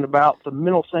talking about the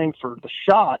mental thing for the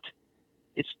shot,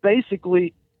 it's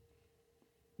basically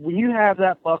when you have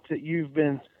that buck that you've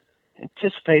been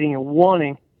anticipating and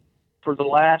wanting for the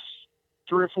last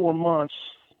 3 or 4 months,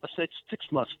 let's say it's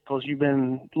 6 months, because you've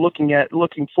been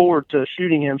looking forward to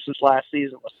shooting him since last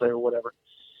season, let's say, or whatever.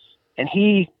 And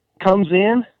he comes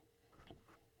in,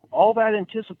 all that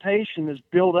anticipation is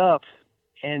built up.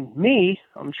 And me,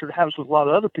 I'm sure it happens with a lot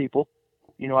of other people,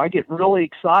 I get really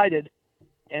excited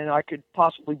and I could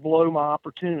possibly blow my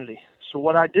opportunity. So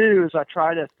what I do is I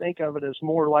try to think of it as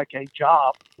more like a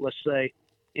job. Let's say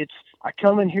I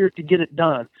come in here to get it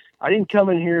done. I didn't come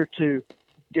in here to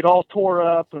get all tore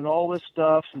up and all this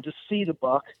stuff and just see the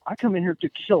buck. I come in here to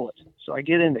kill it. So I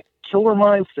get in the killer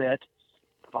mindset.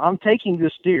 If I'm taking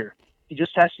this deer, he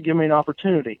just has to give me an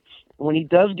opportunity. And when he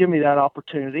does give me that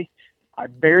opportunity, I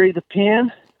bury the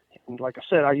pin. And like I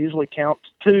said, I usually count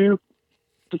 2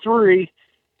 to 3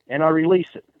 and I release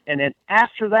it. And then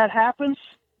after that happens,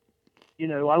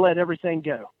 I let everything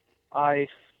go.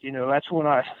 That's when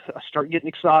I start getting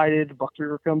excited. Buck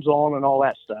River comes on and all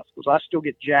that stuff, because I still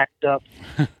get jacked up.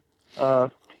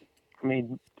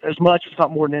 As much, if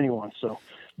not more than anyone. So,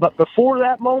 but before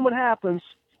that moment happens,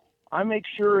 I make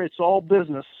sure it's all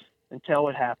business until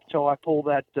it happens, until I pull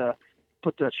that,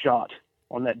 put that shot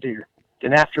on that deer.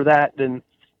 Then after that, then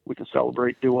we can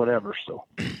celebrate, do whatever. So,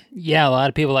 yeah, a lot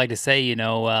of people like to say,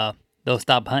 they'll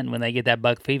stop hunting when they get that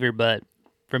buck fever, but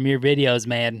from your videos,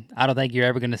 man, I don't think you're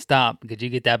ever going to stop because you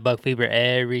get that buck fever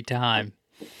every time.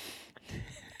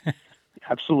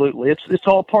 Absolutely. It's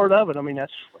all part of it.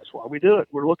 That's why we do it.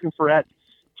 We're looking for that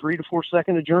 3 to 4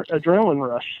 second adrenaline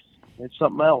rush. It's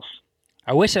something else.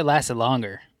 I wish it lasted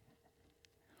longer.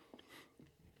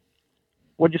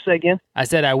 What'd you say again? I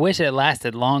said, I wish it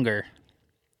lasted longer.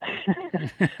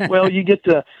 Well,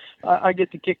 I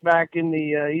get to kick back in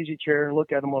the easy chair and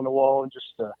look at them on the wall and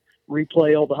just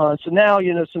replay all the hunts. And now,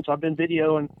 since I've been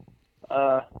videoing,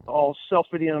 all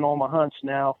self-videoing all my hunts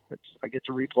now, I get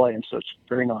to replay them, so it's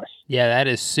very nice. Yeah, that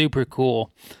is super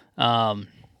cool. Just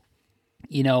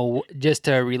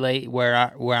to relate where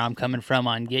I'm coming from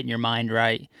on getting your mind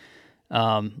right,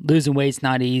 losing weight's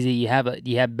not easy. You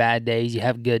have bad days, you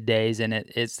have good days, and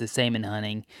it's the same in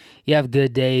hunting. You have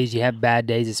good days, you have bad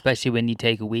days, especially when you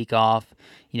take a week off.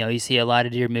 You see a lot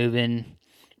of deer moving,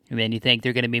 and then you think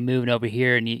they're going to be moving over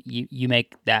here, and you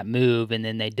make that move, and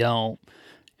then they don't,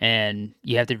 and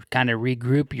you have to kind of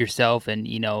regroup yourself and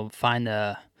find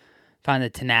the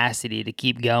tenacity to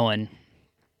keep going.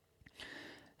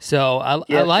 So I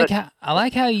like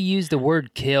how you use the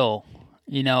word kill.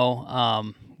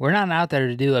 We're not out there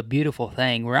to do a beautiful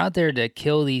thing. We're out there to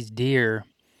kill these deer.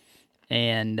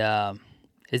 And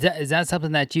is that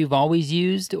something that you've always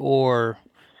used, or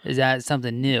is that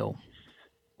something new?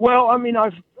 Well,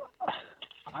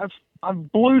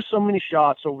 I've blew so many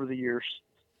shots over the years.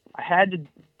 I had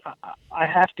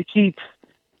to keep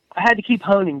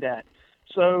hunting that.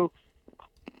 So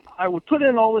I would put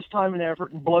in all this time and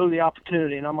effort and blow the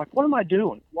opportunity. And I'm like, what am I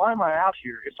doing? Why am I out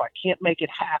here if I can't make it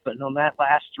happen on that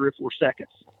last 3 or 4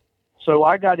 seconds? So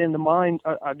I got in the mind,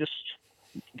 I just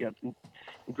got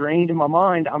ingrained in my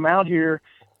mind. I'm out here.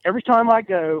 Every time I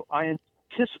go, I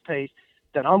anticipate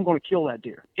that I'm going to kill that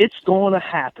deer. It's going to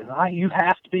happen. You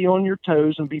have to be on your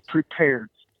toes and be prepared.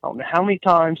 I don't know how many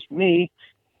times me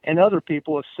and other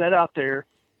people have sat out there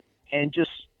and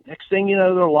just next thing you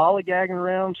know, they're lollygagging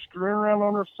around, screwing around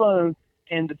on their phone,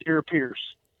 and the deer appears,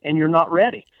 and you're not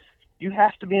ready. You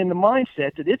have to be in the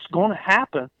mindset that it's going to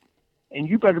happen, and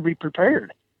you better be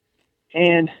prepared.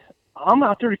 And I'm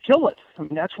out there to kill it.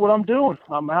 That's what I'm doing.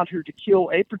 I'm out here to kill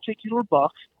a particular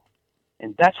buck,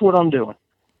 and that's what I'm doing.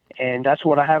 And that's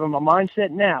what I have in my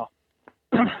mindset now.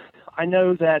 I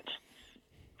know that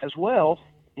as well,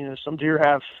 some deer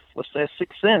have, let's say, a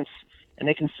sixth sense, and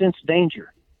they can sense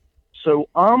danger. So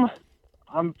I'm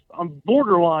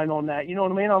borderline on that. You know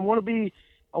what I mean? I want to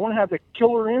have the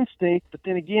killer instinct, but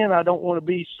then again, I don't want to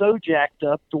be so jacked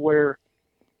up to where,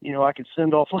 I can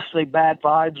send off, let's say, bad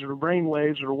vibes or brain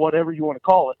waves or whatever you want to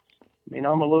call it.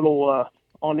 I'm a little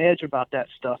on edge about that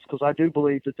stuff because I do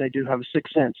believe that they do have a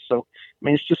sixth sense. So,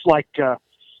 it's just like, a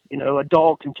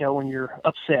dog can tell when you're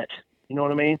upset. You know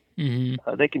what I mean?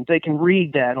 Mm-hmm. They can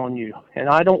read that on you, and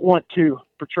I don't want to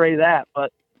portray that,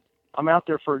 but I'm out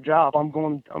there for a job. I'm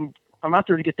I'm out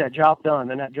there to get that job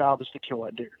done, and that job is to kill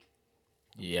that deer.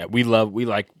 Yeah, we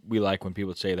like when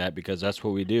people say that, because that's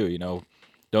what we do.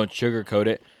 Don't sugarcoat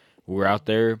it. We're out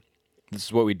there. This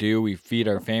is what we do. We feed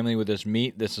our family with this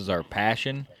meat. This is our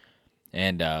passion,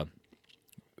 and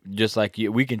just like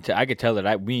you, I could tell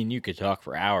that we and you could talk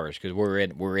for hours, because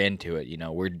we're into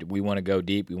it. We want to go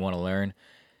deep. We want to learn.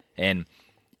 And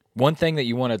one thing that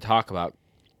you want to talk about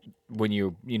when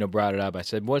you brought it up, I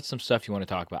said, "What's some stuff you want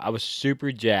to talk about?" I was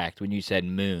super jacked when you said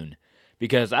moon,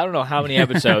 because I don't know how many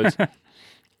episodes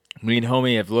me and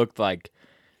homie have looked like,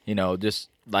 just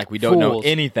like we don't know Fools.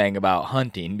 anything about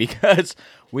hunting, because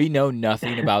we know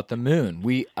nothing about the moon.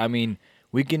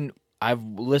 I've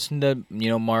listened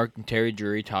to, Mark and Terry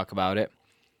Drury talk about it,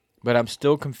 but I'm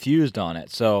still confused on it.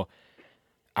 So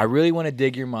I really want to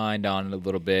dig your mind on it a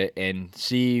little bit and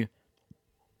see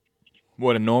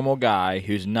what a normal guy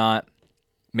who's not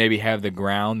maybe have the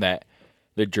ground that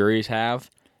the juries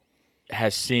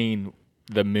has seen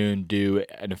the moon do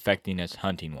and affecting us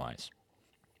hunting-wise.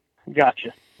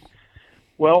 Gotcha.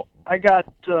 Well, I got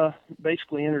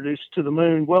basically introduced to the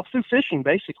moon, through fishing,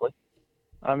 basically.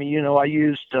 I mean, I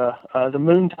used the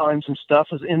moon times and stuff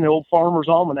as in the old Farmer's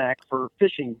Almanac for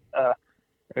fishing,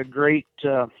 a great,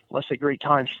 let's say great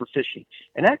times for fishing.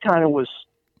 And that kind of was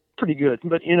pretty good,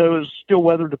 but, it was still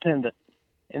weather dependent.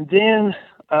 And then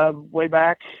way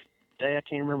back, I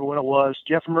can't remember when it was,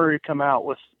 Jeff Murray come out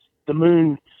with the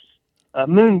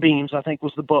Moonbeams, I think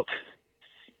was the book.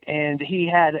 And he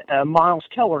had Miles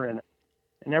Keller in it.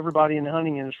 And everybody in the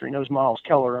hunting industry knows Miles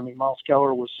Keller. I mean, Miles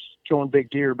Keller was killing big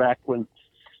deer back when,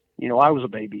 I was a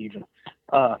baby even.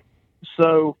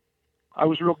 So I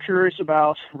was real curious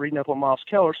about reading up on Miles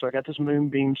Keller. So I got this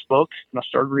Moonbeams book and I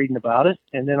started reading about it.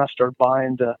 And then I started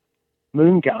buying the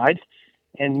Moon Guide.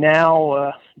 And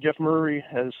now Jeff Murray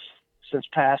has since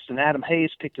passed, and Adam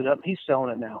Hayes picked it up and he's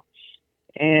selling it now.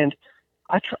 And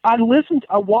I listened,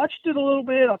 I watched it a little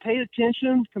bit. I paid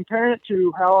attention, comparing it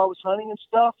to how I was hunting and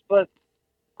stuff, but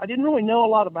I didn't really know a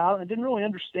lot about it. I didn't really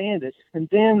understand it. And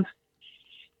then,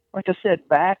 like I said,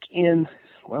 back in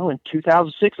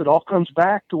 2006, it all comes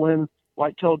back to when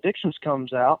Whitetail Addictions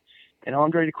comes out, and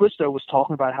Andre DeQuisto was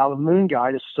talking about how the Moon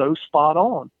Guide is so spot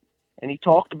on. And he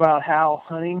talked about how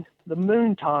hunting the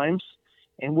moon times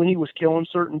and when he was killing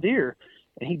certain deer.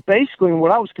 And he basically, and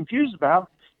what I was confused about,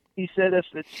 he said if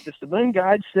the Moon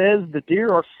Guide says the deer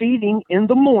are feeding in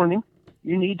the morning,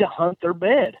 you need to hunt their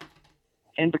bed.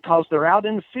 And because they're out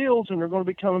in the fields and they're going to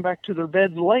be coming back to their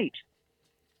beds late.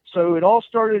 So it all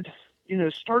started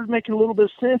making a little bit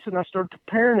of sense, and I started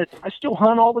comparing it. I still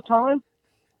hunt all the time,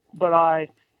 but I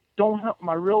don't hunt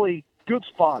my really good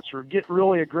spots or get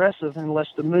really aggressive unless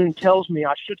the moon tells me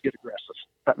I should get aggressive.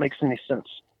 If that makes any sense.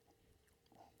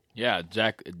 Yeah,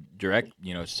 direct,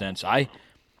 sense.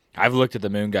 I've looked at the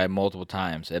Moon Guide multiple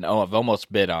times, and I've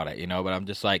almost bid on it, but I'm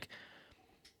just like,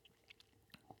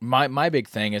 my big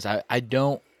thing is I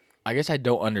guess I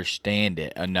don't understand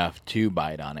it enough to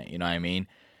bite on it. You know what I mean?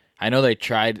 I know they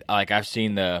tried, like I've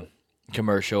seen the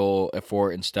commercial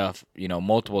for it and stuff,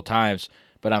 multiple times,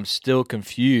 but I'm still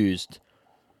confused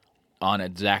on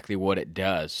exactly what it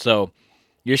does. So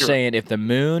you're saying if the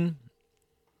moon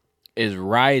is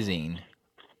rising,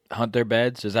 hunt their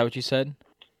beds? Is that what you said?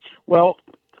 Well,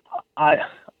 I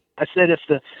said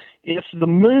if the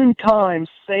moon times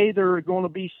say they're going to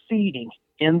be feeding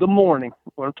in the morning,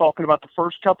 when I'm talking about the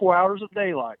first couple hours of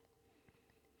daylight,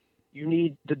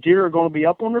 the deer are going to be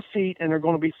up on their feet and they're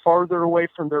going to be farther away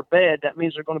from their bed. That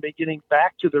means they're going to be getting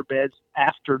back to their beds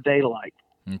after daylight.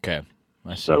 Okay.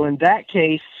 I see. So in that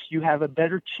case, you have a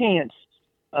better chance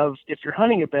of, if you're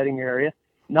hunting a bedding area,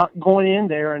 not going in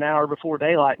there an hour before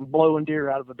daylight and blowing deer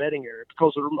out of a bedding area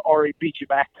because it'll already beat you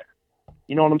back there.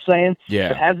 You know what I'm saying? Yeah.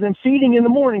 But have them feeding in the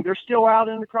morning. They're still out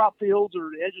in the crop fields or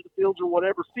the edge of the fields or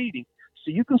whatever feeding.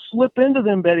 So you can slip into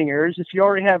them bedding areas if you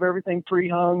already have everything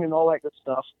pre-hung and all that good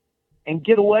stuff and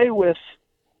get away with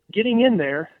getting in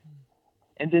there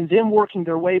and then them working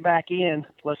their way back in,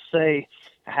 let's say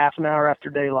a half an hour after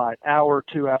daylight, hour or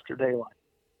two after daylight.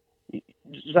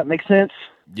 Does that make sense?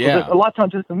 Yeah. A lot of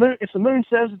times if the moon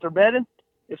says that they're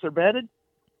bedded,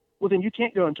 well, then you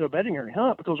can't go into a bedding area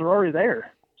hunt because they're already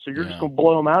there. So you're just going to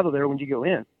blow them out of there when you go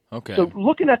in. Okay. So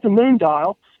looking at the moon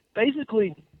dial,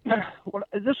 basically,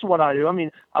 this is what I do. I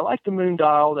mean, I like the moon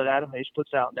dial that Adam Hayes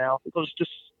puts out now because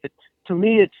to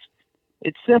me,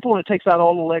 it's simple and it takes out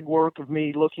all the legwork of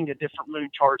me looking at different moon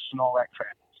charts and all that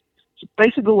crap. So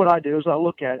basically what I do is I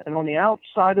look at it, and on the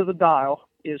outside of the dial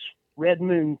is red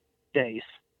moon days,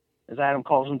 as Adam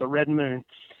calls them, the red moon.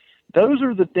 Those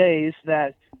are the days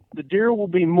that the deer will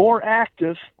be more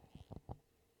active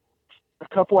a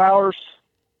couple hours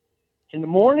in the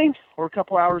morning or a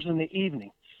couple hours in the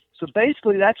evening. So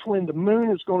basically that's when the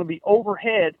moon is going to be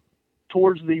overhead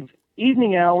towards the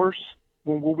evening hours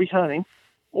when we'll be hunting,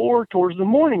 or towards the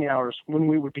morning hours when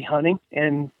we would be hunting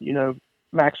and,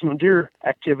 maximum deer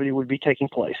activity would be taking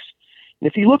place. And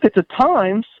if you look at the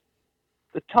times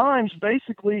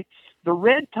basically, the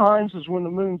red times is when the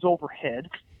moon's overhead,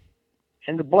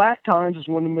 and the black times is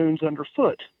when the moon's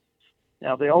underfoot.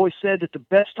 Now, they always said that the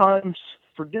best times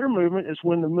for deer movement is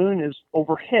when the moon is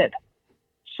overhead.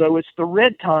 So it's the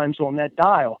red times on that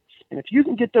dial. And if you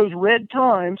can get those red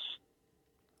times,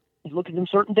 you look at them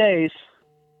certain days,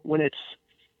 when it's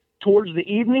towards the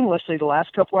evening, let's say the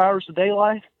last couple hours of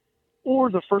daylight,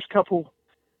 or the first couple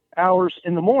hours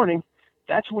in the morning,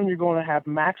 that's when you're going to have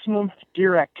maximum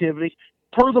deer activity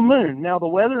per the moon. Now, the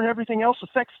weather and everything else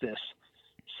affects this.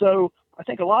 So I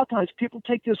think a lot of times people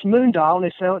take this moon dial and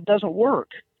they say, oh, it doesn't work.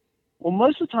 Well,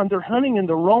 most of the time they're hunting in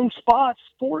the wrong spots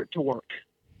for it to work.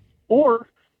 Or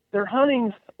they're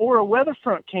hunting, or a weather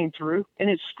front came through and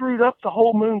it screwed up the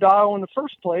whole moon dial in the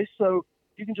first place. So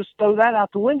you can just throw that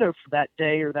out the window for that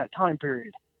day or that time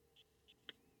period.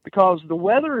 Because the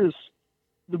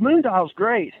moon dial is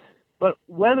great, but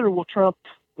weather will trump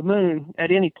the moon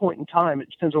at any point in time.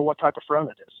 It depends on what type of front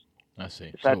it is. I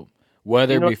see. So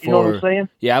weather before. You know what I'm saying?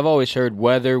 Yeah, I've always heard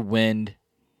weather, wind,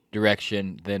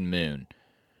 direction, then moon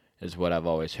is what I've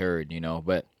always heard,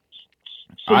 but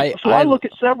So I look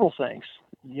at several things,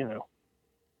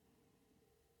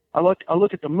 I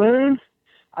look at the moon.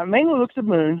 I mainly look at the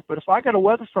moon, but if I got a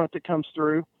weather front that comes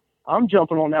through, I'm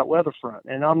jumping on that weather front.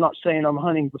 And I'm not saying I'm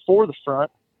hunting before the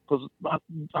front, because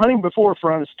hunting before a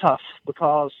front is tough,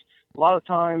 because a lot of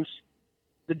times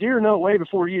the deer know it way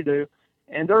before you do,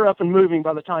 and they're up and moving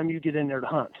by the time you get in there to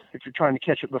hunt, if you're trying to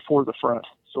catch it before the front.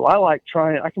 So I like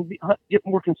I can get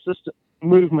more consistent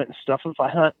movement and stuff if I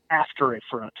hunt after a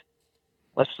front.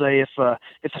 Let's say if a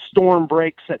storm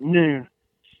breaks at noon,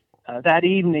 that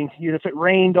evening, if it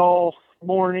rained all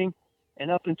morning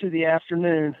and up into the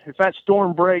afternoon, if that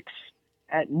storm breaks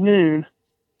at noon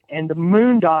and the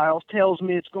moon dial tells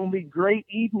me it's going to be great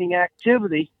evening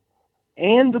activity,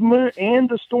 and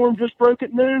the storm just broke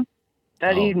at noon,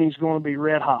 that evening's going to be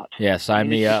red hot. Yeah, sign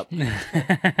me up.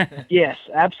 Yes,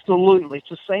 absolutely. It's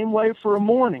the same way for a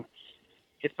morning.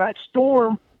 If that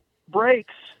storm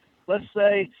breaks, let's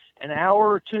say an hour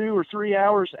or 2 or 3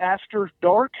 hours after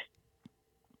dark,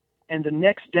 and the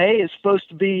next day is supposed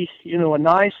to be, a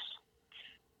nice,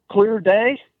 clear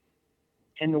day,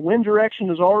 and the wind direction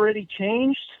has already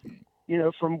changed,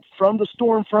 from the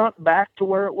storm front back to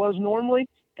where it was normally,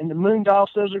 and the moon dial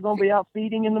says they're going to be out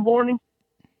feeding in the morning,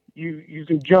 you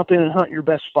can jump in and hunt your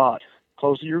best spot,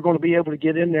 because you're going to be able to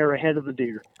get in there ahead of the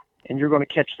deer, and you're going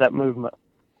to catch that movement.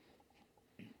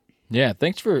 Yeah,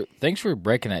 thanks for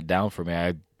breaking that down for me.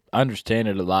 I understand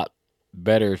it a lot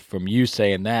better from you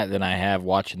saying that than I have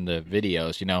watching the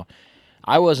videos.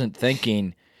 I wasn't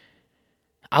thinking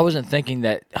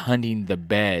that hunting the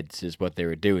beds is what they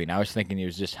were doing. I was thinking it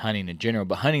was just hunting in general,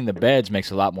 but hunting the beds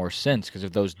makes a lot more sense, because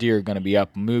if those deer are going to be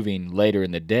up moving later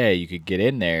in the day, you could get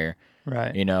in there,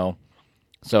 right?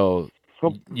 So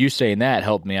you saying that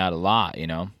helped me out a lot,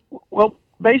 Well,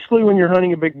 basically when you're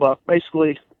hunting a big buck,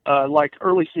 like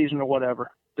early season or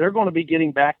whatever, they're going to be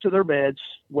getting back to their beds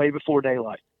way before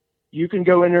daylight. You can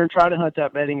go in there and try to hunt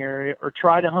that bedding area, or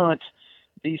try to hunt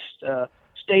these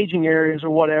staging areas or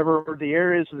whatever, or the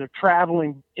areas that are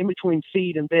traveling in between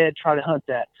feed and bed, try to hunt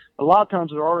that. A lot of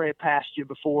times they're already past you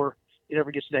before it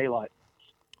ever gets daylight.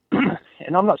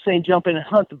 And I'm not saying jump in and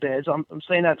hunt the beds. I'm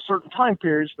saying that at certain time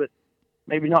periods, but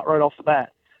maybe not right off the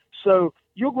bat. So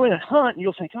you'll go in and hunt, and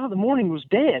you'll think, the morning was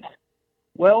dead.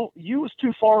 Well, you was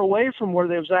too far away from where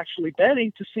they was actually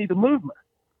bedding to see the movement.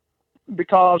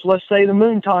 Because let's say the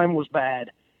moon time was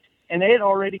bad, and they had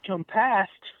already come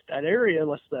past that area,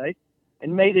 let's say,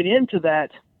 and made it into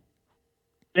that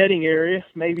bedding area,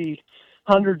 maybe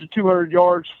 100 to 200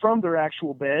 yards from their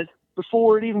actual bed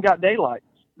before it even got daylight.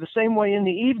 The same way in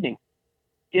the evening,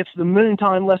 if the moon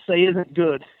time, let's say, isn't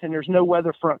good and there's no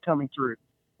weather front coming through,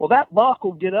 well, that buck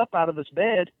will get up out of his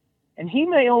bed, and he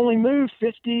may only move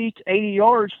 50 to 80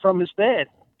 yards from his bed.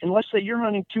 And let's say you're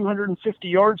hunting 250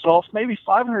 yards off, maybe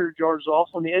 500 yards off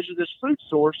on the edge of this food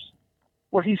source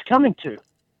where he's coming to.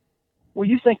 Well,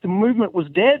 you think the movement was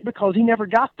dead because he never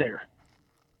got there.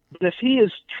 But if he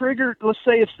is triggered, let's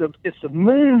say if the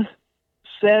moon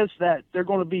says that they're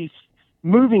going to be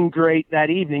moving great that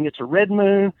evening, it's a red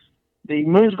moon, the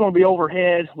moon's going to be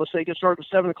overhead, let's say it gets started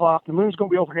at 7 o'clock, the moon's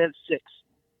going to be overhead at 6.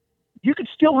 You could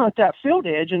still hunt that field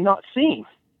edge and not see him.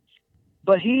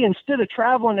 But he, instead of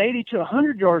traveling 80 to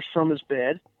 100 yards from his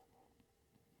bed,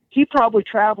 he probably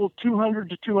traveled 200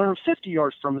 to 250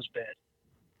 yards from his bed.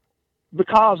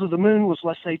 because of the moon was,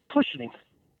 let's say, pushing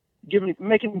him,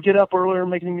 making him get up earlier,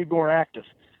 making him be more active.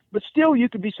 But still, you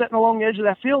could be sitting along the edge of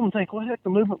that field and think, well, heck, the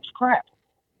movement was crap.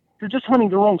 You're just hunting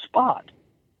the wrong spot.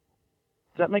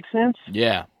 Does that make sense?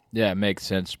 Yeah, it makes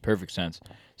sense. Perfect sense.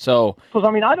 So, because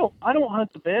I mean, I don't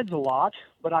hunt the beds a lot,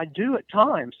 but I do at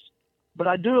times. But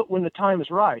I do it when the time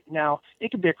is right. Now,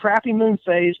 it could be a crappy moon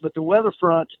phase, but the weather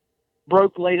front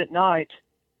broke late at night,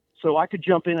 so I could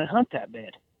jump in and hunt that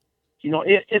bed. You know,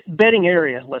 bedding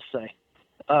area, let's say,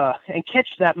 and catch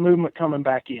that movement coming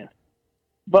back in.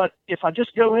 But if I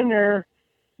just go in there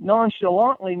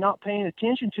nonchalantly, not paying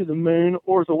attention to the moon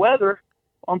or the weather,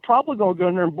 I'm probably going to go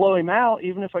in there and blow him out,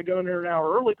 even if I go in there an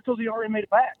hour early, because he already made it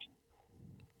back.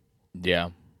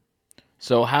 Yeah.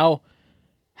 So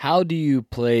how do you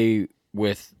play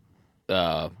with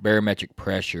barometric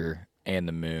pressure and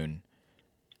the moon?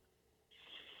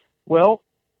 Well,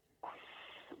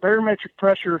 barometric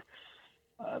pressure,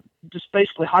 just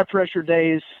basically high pressure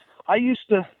days. And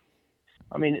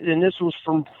this was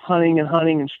from hunting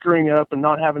and string up and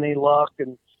not having any luck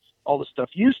and all this stuff.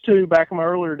 Used to, back in my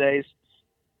earlier days,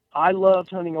 I loved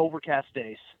hunting overcast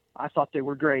days. I thought they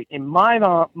were great. In my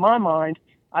mind,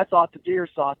 I thought the deer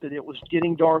thought that it was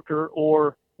getting darker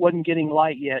or wasn't getting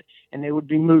light yet, and they would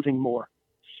be moving more.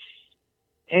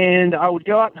 And I would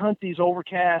go out and hunt these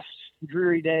overcast,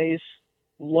 dreary days,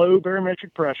 low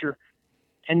barometric pressure,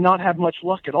 and not have much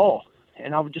luck at all.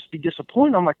 And I would just be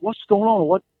disappointed. I'm like, what's going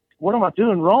on? What am I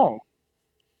doing wrong?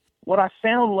 What I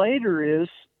found later is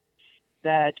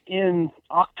that in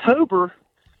October,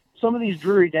 some of these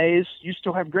dreary days, you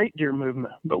still have great deer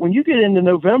movement. But when you get into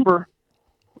November,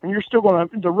 and you're still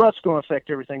the rut's going to affect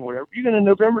everything, whatever. You get in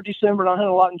November, December, and I hunt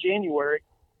a lot in January.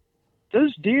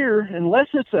 Those deer, unless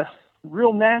it's a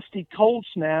real nasty cold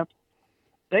snap,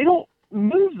 they don't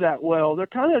move that well. They're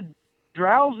kind of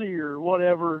drowsy or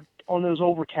whatever on those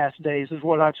overcast days is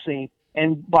what I've seen.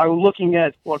 And by looking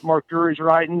at what Mark Drury's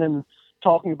writing and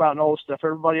talking about and all this stuff,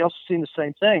 everybody else has seen the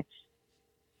same thing.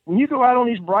 When you go out on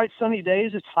these bright sunny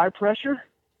days, it's high pressure.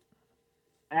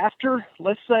 After,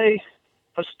 let's say,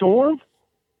 a storm,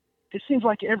 it seems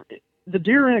like the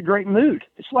deer are in a great mood.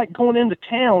 It's like going into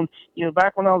town,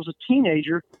 back when I was a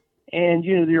teenager, and,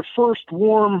 your first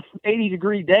warm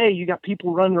 80-degree day, you got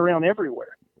people running around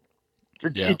everywhere.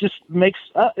 Yeah. It just makes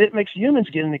humans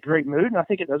get in a great mood, and I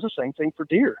think it does the same thing for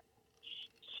deer.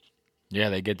 Yeah,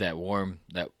 they get that warm,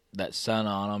 that sun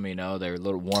on them, they're a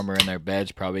little warmer in their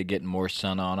beds, probably getting more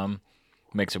sun on them.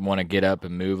 Makes them want to get up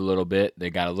and move a little bit. They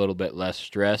got a little bit less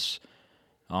stress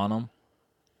on them.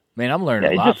 Man, I'm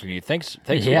learning a lot from you. Thanks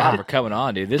a lot for coming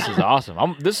on, dude. This is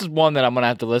awesome. This is one that I'm going to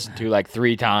have to listen to like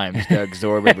 3 times to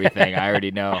absorb everything I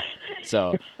already know.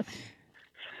 So,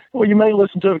 well, you may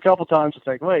listen to it a couple times and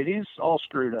think, wait, he's all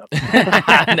screwed up.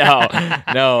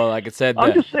 No, like I said.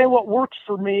 I'm just saying what works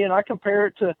for me, and I compare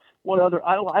it to what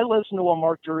I listen to what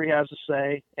Mark Drury has to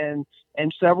say and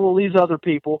several of these other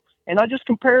people, and I just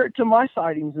compare it to my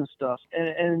sightings and stuff.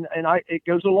 And it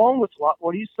goes along with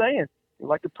what he's saying.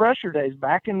 Like the pressure days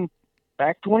back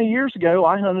 20 years ago,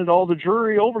 I hunted all the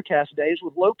Drury overcast days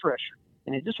with low pressure,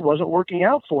 and it just wasn't working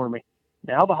out for me.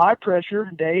 Now the high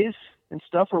pressure days and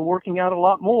stuff are working out a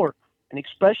lot more, and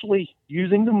especially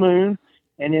using the moon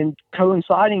and then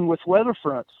coinciding with weather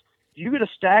fronts. You get a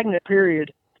stagnant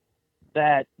period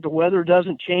that the weather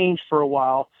doesn't change for a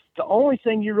while. The only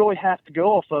thing you really have to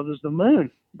go off of is the moon,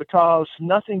 because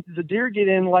the deer get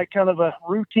in like kind of a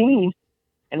routine.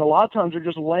 And a lot of times they're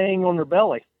just laying on their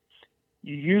belly.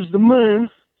 You use the moon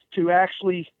to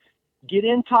actually get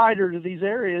in tighter to these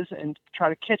areas and try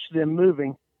to catch them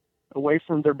moving away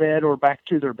from their bed or back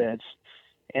to their beds.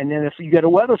 And then if you get a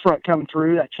weather front coming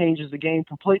through, that changes the game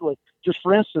completely. Just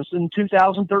for instance, in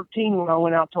 2013, when I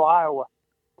went out to Iowa,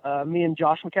 me and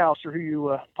Josh McAllister, who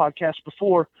you podcast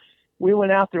before, we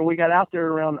went out there and we got out there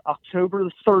around October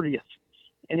the 30th.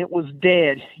 And it was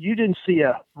dead. You didn't see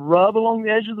a rub along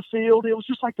the edge of the field. It was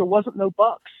just like there wasn't no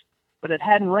bucks. But it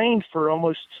hadn't rained for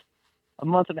almost a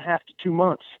month and a half to 2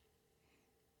 months.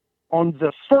 On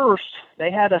the 1st,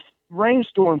 they had a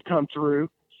rainstorm come through,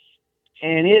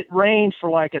 and it rained for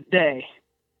like a day.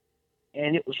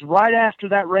 And it was right after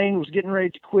that rain was getting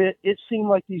ready to quit. It seemed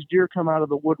like these deer come out of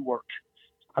the woodwork.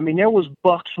 I mean, there was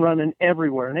bucks running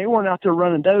everywhere, and they weren't out there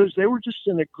running does. They were just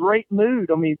in a great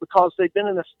mood. I mean, because they've been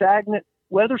in a stagnant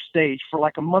weather stage for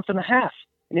like a month and a half,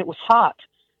 and it was hot.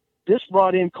 This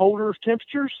brought in colder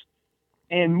temperatures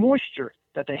and moisture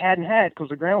that they hadn't had because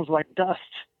the ground was like dust.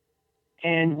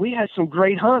 And we had some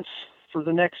great hunts for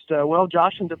the next,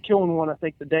 Josh ended up killing one, I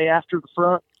think, the day after the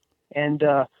front, and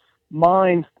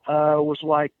mine was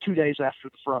like 2 days after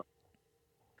the front.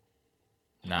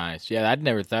 Nice. Yeah, I'd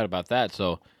never thought about that.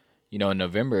 So in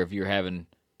November, if you're having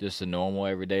just the normal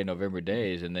everyday November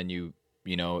days, and then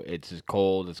it's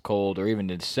cold, or even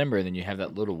in December, and then you have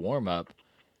that little warm up,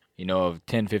 of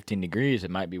 10, 15 degrees,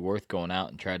 it might be worth going out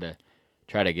and try to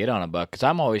get on a buck. Because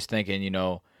I'm always thinking,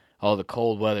 the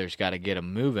cold weather's got to get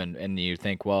them moving, and you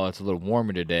think, well, it's a little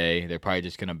warmer today, they're probably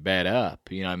just going to bed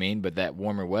up, you know what I mean? But that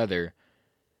warmer weather,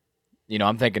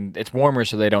 I'm thinking it's warmer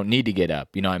so they don't need to get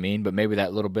up, you know what I mean? But maybe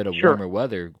that little bit of warmer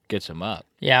weather gets them up.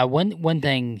 Yeah, one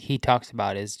thing he talks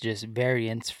about is just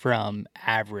variance from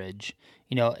average.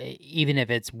 Even if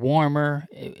it's warmer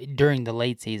during the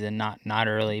late season, not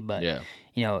early, but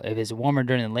if it's warmer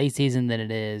during the late season than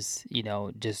it is,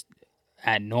 just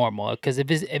at normal. Because if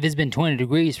it's been 20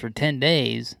 degrees for 10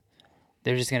 days,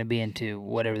 they're just going to be into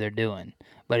whatever they're doing.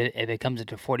 But if it comes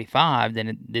into 45,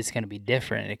 then it's going to be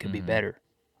different. It could be better.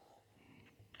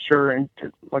 Sure, and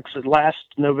like I said, last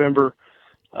November,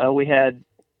 we had,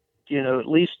 at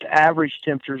least average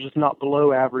temperatures, if not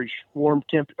below average,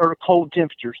 cold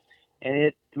temperatures.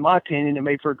 And in my opinion, it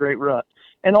made for a great rut.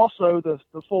 And also the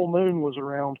full moon was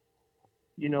around,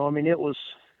 it was,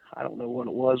 I don't know what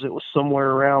it was. It was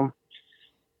somewhere around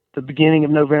the beginning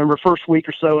of November, first week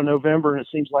or so in November. And it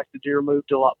seems like the deer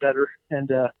moved a lot better.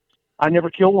 And I never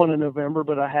killed one in November,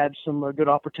 but I had some good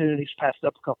opportunities, passed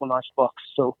up a couple of nice bucks.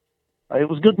 So it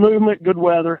was good movement, good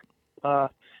weather.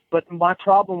 But my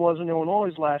problem was in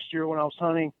Illinois last year when I was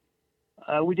hunting,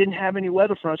 we didn't have any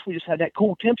weather fronts. We just had that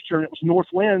cool temperature, and it was north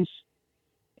winds.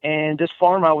 And this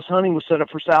farm I was hunting was set up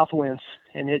for south winds,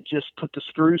 and it just put the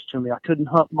screws to me. I couldn't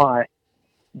hunt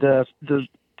the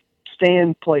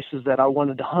stand places that I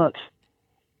wanted to hunt,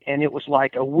 and it was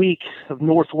like a week of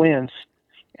north winds.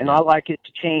 And I like it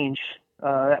to change.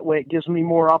 That way, it gives me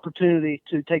more opportunity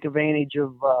to take advantage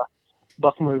of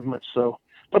buck movement. So,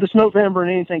 but it's November,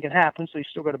 and anything can happen, so you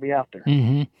still got to be out there.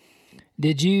 Mm-hmm.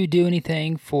 Did you do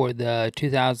anything for the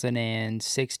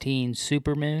 2016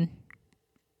 supermoon?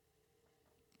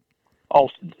 Oh,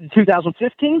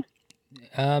 2015?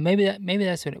 Maybe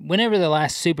that's whenever the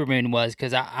last supermoon was,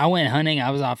 because I went hunting.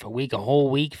 I was off a whole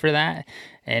week for that,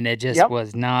 and it just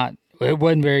was not. It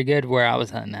wasn't very good where I was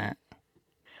hunting at.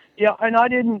 Yeah, and I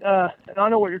didn't. And I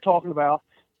know what you're talking about.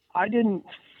 I didn't.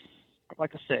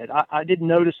 Like I said, I didn't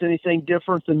notice anything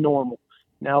different than normal.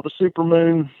 Now the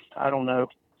supermoon, I don't know.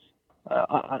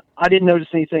 I didn't notice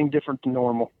anything different than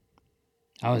normal.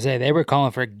 I would say they were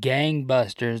calling for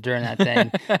gangbusters during that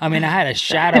thing. I mean, I had a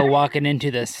shadow walking into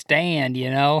the stand,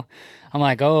 I'm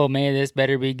like, oh man, this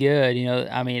better be good.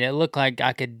 I mean, it looked like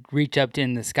I could reach up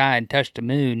in the sky and touch the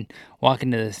moon, walk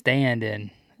into the stand,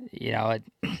 and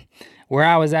where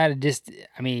I was at,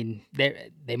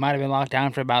 they might have been locked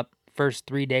down for about first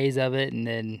 3 days of it, and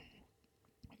then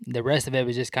the rest of it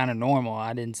was just kind of normal.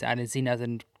 I didn't see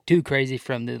nothing too crazy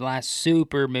from the last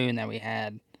super moon that we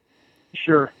had.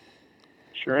 Sure.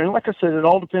 And like I said, it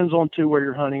all depends on where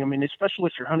you're hunting. I mean, especially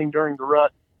if you're hunting during the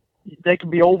rut, they could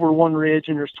be over one ridge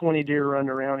and there's 20 deer running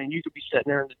around, and you could be sitting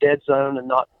there in the dead zone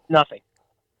and nothing.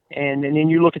 And then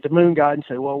you look at the moon guide and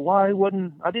say, well, I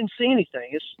didn't see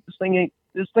anything.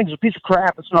 This thing's a piece of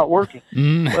crap. It's not working.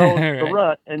 Well, it's the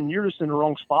rut, and you're just in the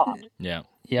wrong spot. Yeah.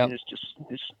 Yeah.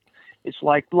 It's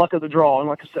like luck of the draw. And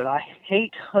like I said, I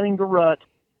hate hunting the rut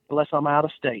unless I'm out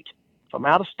of state. If I'm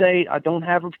out of state, I don't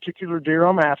have a particular deer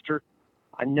I'm after.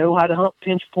 I know how to hunt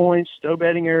pinch points, stow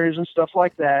bedding areas, and stuff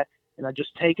like that. And I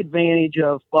just take advantage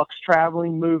of bucks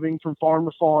traveling, moving from farm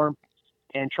to farm,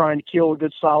 and trying to kill a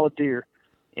good solid deer.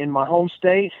 In my home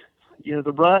state, the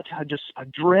rut, I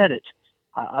dread it.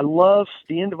 I love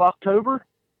the end of October,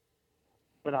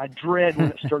 but I dread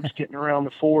when it starts getting around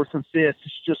the 4th and 5th.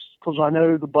 It's just because I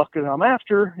know the buck that I'm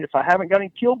after, if I haven't got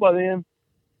him killed by then,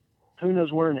 who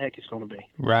knows where in the heck he's going to be.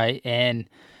 Right. And,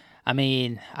 I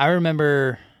mean, I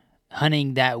remember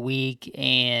hunting that week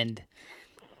and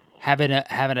having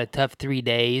a tough 3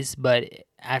 days, but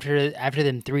after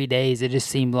them 3 days, it just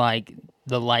seemed like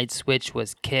the light switch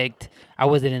was kicked. I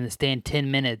wasn't in the stand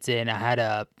 10 minutes, and I had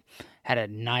a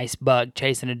nice buck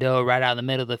chasing a doe right out in the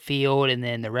middle of the field, and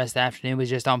then the rest of the afternoon was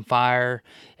just on fire.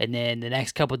 And then the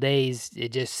next couple of days,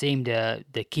 it just seemed to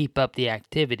keep up the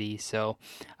activity. So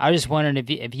I was just wondering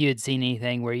if you had seen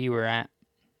anything where you were at.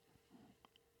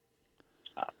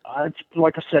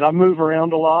 Like I said, I move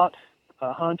around a lot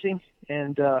hunting,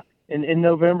 and in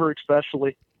November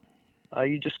especially,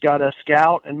 you just got to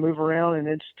scout and move around, and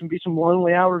it can be some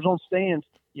lonely hours on stand.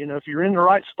 If you're in the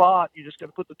right spot, you just got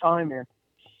to put the time in.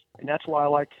 And that's why I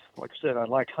like I said, I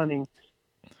like hunting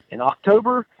in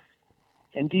October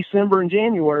and December and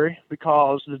January,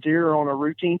 because the deer are on a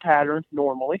routine pattern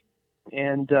normally.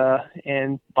 And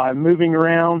by moving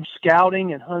around,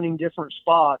 scouting and hunting different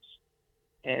spots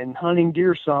and hunting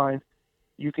deer sign,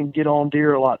 you can get on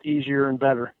deer a lot easier and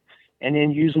better. And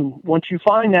then once you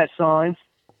find that sign,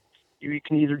 you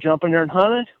can either jump in there and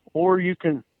hunt it, or you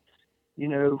can,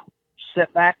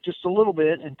 set back just a little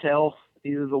bit until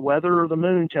either the weather or the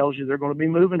moon tells you they're going to be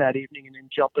moving that evening, and then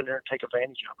jump in there and take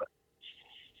advantage of it.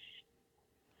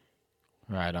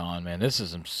 Right on, man. This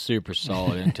is some super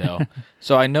solid intel.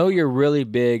 So I know you're really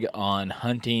big on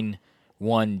hunting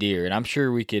one deer, and I'm sure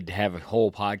we could have a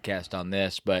whole podcast on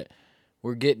this, but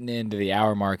we're getting into the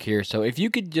hour mark here. So if you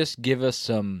could just give us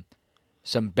some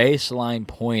baseline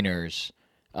pointers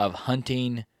of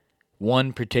hunting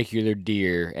one particular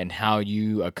deer and how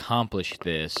you accomplish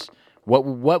this,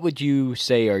 what would you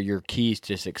say are your keys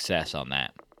to success on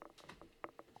that?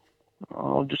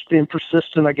 Oh, just being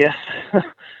persistent, I guess.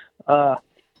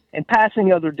 And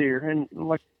passing other deer. And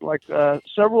like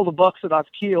several of the bucks that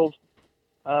I've killed,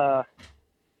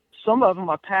 some of them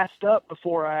I passed up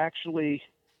before I actually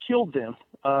killed them.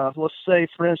 Let's say,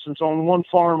 for instance, on one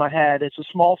farm it's a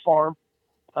small farm.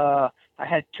 I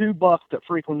had 2 bucks that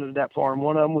frequented that farm.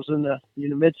 One of them was in the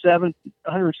mid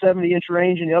 170 inch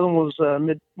range, and the other one was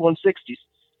mid 160s.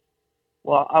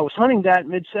 Well, I was hunting that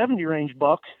mid 70 range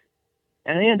buck,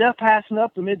 and I ended up passing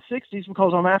up the mid 60s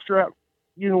because I'm after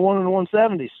one in the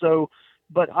 170s. So,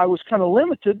 but I was kind of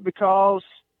limited because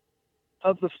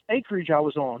of the acreage I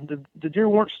was on. The deer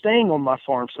weren't staying on my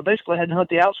farm. So basically I had to hunt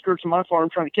the outskirts of my farm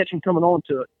trying to catch them coming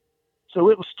onto it. So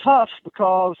it was tough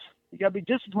because you got to be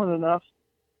disciplined enough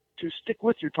to stick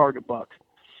with your target buck.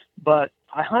 But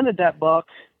I hunted that buck,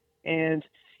 and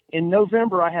in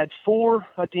November I had 4,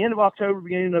 at the end of October,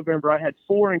 beginning of November, I had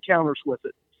 4 encounters with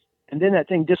it. And then that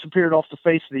thing disappeared off the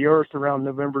face of the earth around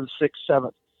November the 6th,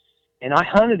 7th. And I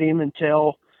hunted him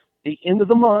until the end of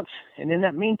the month. And in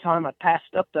that meantime, I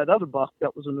passed up that other buck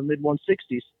that was in the mid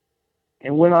 160s.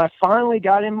 And when I finally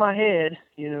got in my head,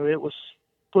 it was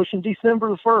pushing December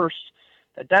the 1st,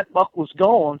 that buck was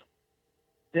gone.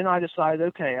 Then I decided,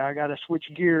 okay, I got to switch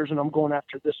gears, and I'm going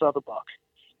after this other buck.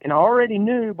 And I already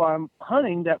knew by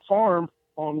hunting that farm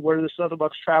on where this other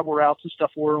buck's travel routes and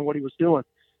stuff were and what he was doing.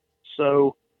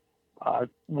 So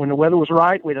when the weather was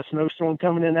right, we had a snowstorm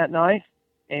coming in that night.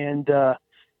 And I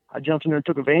jumped in there and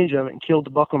took advantage of it and killed the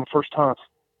buck on the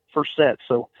first set.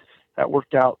 So that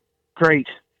worked out great.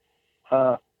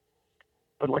 But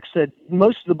like I said,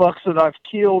 most of the bucks that I've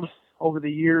killed over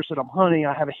the years that I'm hunting,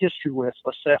 I have a history with.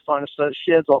 Let's say I find a set of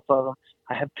sheds off of them.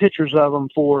 I have pictures of them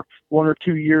for 1 or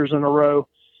 2 years in a row,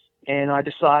 and I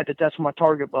decide that that's my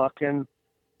target buck. And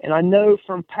I know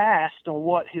from past on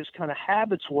what his kind of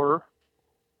habits were,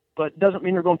 but doesn't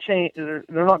mean they're going to change. They're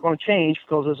not going to change,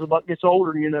 because as the buck gets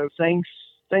older, things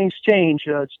change.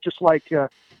 It's just like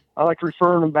I like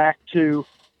referring them back to,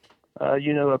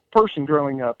 a person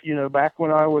growing up. Back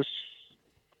when I was,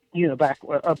 back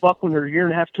a buck when they're 1.5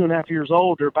 years, 2.5 years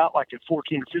old, they're about like a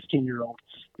 14 or 15-year-old.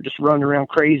 They're just running around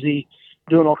crazy,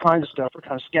 doing all kinds of stuff. They're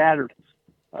kind of scattered.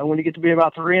 When you get to be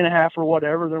about 3.5 or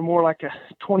whatever, they're more like a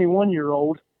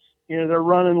 21-year-old. They're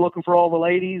running, looking for all the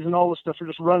ladies and all this stuff. They're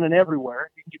just running everywhere.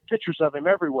 You can get pictures of him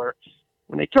everywhere.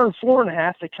 When they turn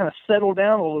 4.5, they kind of settle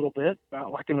down a little bit,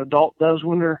 about like an adult does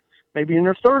when they're maybe in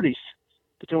their 30s.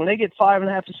 But then when they get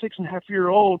 5.5 to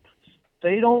 6.5-year-old,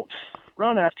 they don't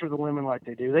run after the women like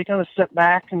they do. They kind of sit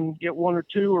back and get 1 or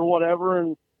 2 or whatever,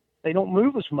 and they don't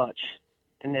move as much.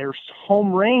 And their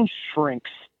home range shrinks.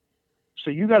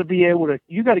 So you got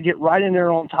to get right in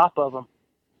there on top of them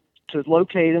to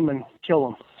locate them and kill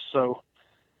them. So,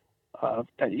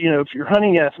 if you're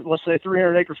hunting let's say a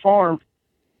 300-acre farm,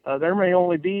 there may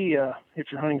only be, if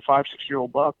you're hunting a 5,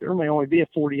 6-year-old buck, there may only be a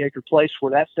 40-acre place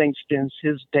where that thing spends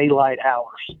his daylight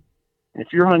hours. And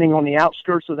if you're hunting on the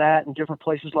outskirts of that and different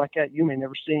places like that, you may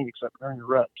never see him except during the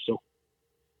rut. So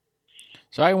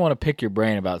I want to pick your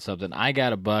brain about something. I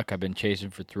got a buck I've been chasing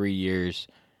for 3 years.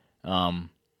 I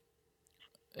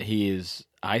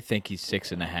think he's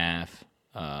 6.5,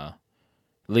 at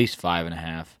least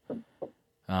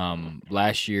 5.5.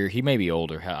 Last year, he may be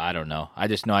older. I don't know. I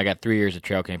just know I got 3 years of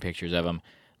trail cam pictures of him.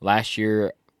 Last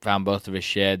year, found both of his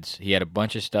sheds. He had a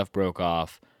bunch of stuff broke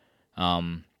off.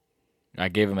 I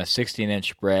gave him a 16-inch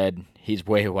spread. He's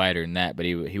way wider than that, but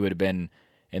he would have been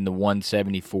in the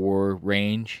 174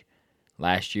 range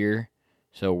last year.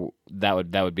 So that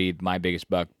would be my biggest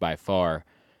buck by far.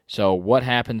 So what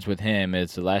happens with him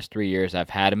is the last 3 years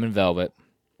I've had him in velvet.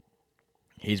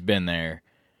 He's been there.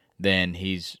 Then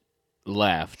he's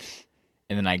left.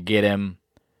 And then I get him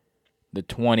the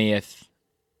 20th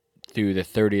through the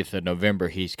 30th of November.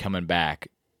 He's coming back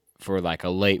for like a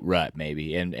late rut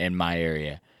maybe in my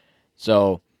area.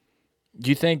 So do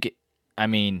you think,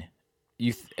 and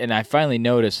I finally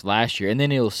noticed last year, and then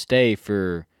he'll stay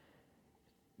for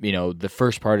the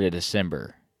first part of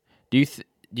December. Do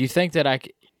you think that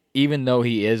even though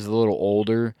he is a little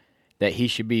older, that he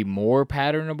should be more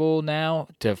patternable now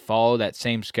to follow that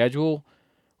same schedule?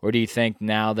 Or do you think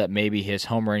now that maybe his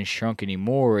home range shrunk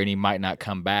anymore and he might not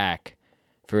come back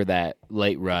for that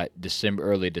late rut,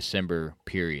 early December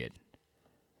period?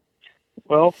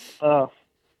 Well,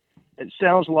 it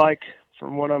sounds like,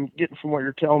 from what I'm getting from what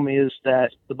you're telling me, is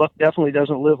that the buck definitely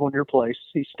doesn't live on your place.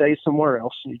 He stays somewhere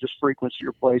else, and he just frequents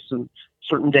your place on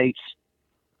certain dates.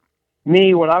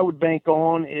 Me, what I would bank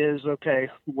on is, okay,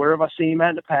 where have I seen him at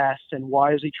in the past, and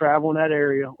why is he traveling that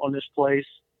area on this place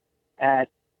at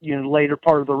later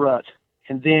part of the rut?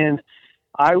 And then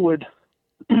I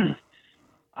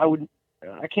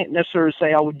can't necessarily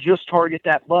say I would just target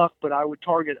that buck, but I would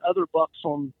target other bucks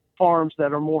on farms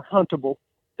that are more huntable,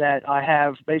 that I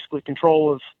have basically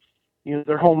control of,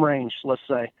 their home range, let's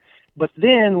say. But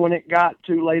then when it got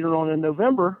to later on in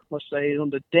November, let's say on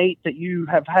the date that you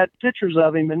have had pictures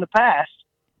of him in the past,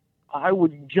 I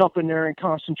would jump in there and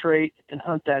concentrate and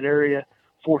hunt that area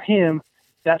for him,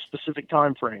 that specific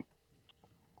time frame.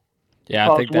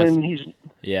 Yeah, I think that's...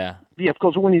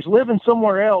 because when he's living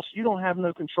somewhere else, you don't have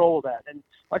no control of that. And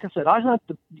like I said, I hunt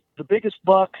the biggest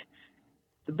buck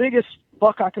I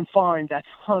can find that's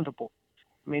huntable.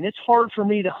 I mean, it's hard for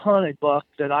me to hunt a buck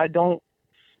that I don't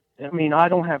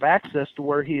have access to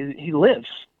where he lives.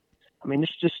 I mean,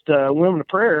 it's just women of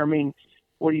prayer. I mean,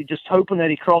 what are you just hoping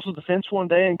that he crosses the fence one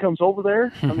day and comes over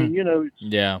there? I mean,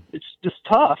 it's just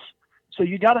tough. So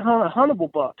you got to hunt a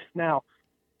huntable buck. Now,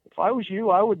 if I was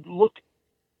you, I would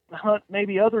hunt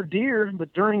maybe other deer,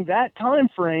 but during that time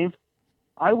frame,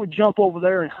 I would jump over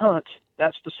there and hunt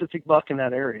that specific buck in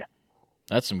that area.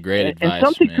 That's some great advice, and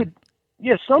something man.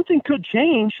 Something could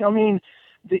change. I mean,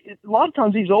 a lot of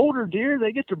times these older deer,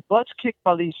 they get their butts kicked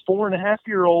by these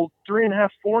 4.5-year-old, 3.5,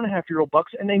 4.5-year-old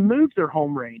bucks, and they move their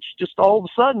home range. Just all of a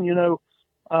sudden,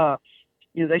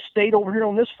 they stayed over here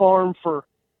on this farm for,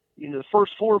 the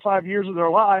first 4 or 5 years of their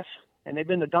life, and they've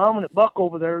been the dominant buck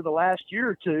over there the last year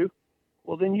or two.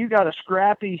 Well, then you got a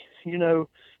scrappy,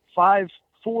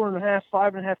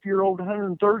 5.5-year-old,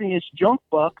 130-inch junk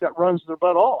buck that runs their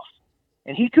butt off.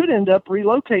 And he could end up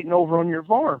relocating over on your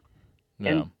farm. No.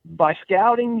 And by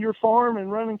scouting your farm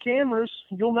and running cameras,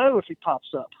 you'll know if he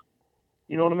pops up.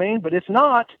 You know what I mean? But if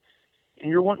not, and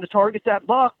you're wanting to target that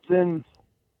buck, then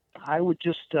I would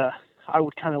just, I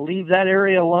would kind of leave that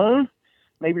area alone,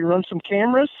 maybe run some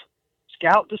cameras,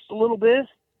 scout just a little bit,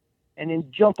 and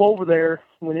then jump over there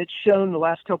when it's shown the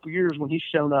last couple of years when he's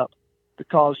shown up.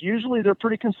 Because usually they're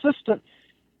pretty consistent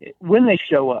when they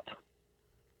show up.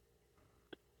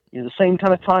 The same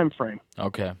kind of time frame.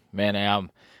 Okay, man,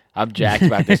 I'm jacked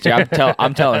about this.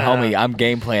 I'm telling homie, I'm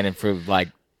game planning for like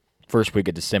first week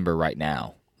of December right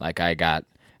now. Like I got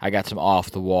some off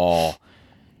the wall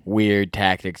weird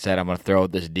tactics that I'm gonna throw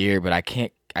at this deer, but I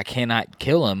cannot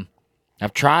kill him.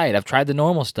 I've tried the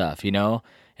normal stuff,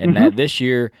 and that this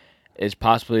year is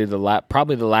possibly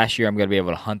probably the last year I'm gonna be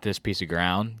able to hunt this piece of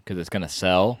ground because it's gonna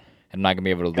sell. I'm not gonna be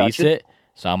able to lease it,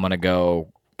 so I'm gonna go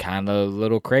kind of a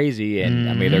little crazy, and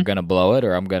I'm either gonna blow it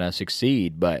or I'm gonna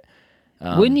succeed. But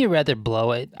wouldn't you rather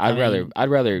blow it? I'd rather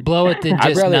blow it than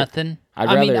just nothing.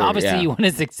 Obviously yeah. you want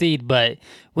to succeed, but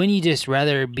wouldn't you just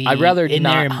rather be? I'd rather in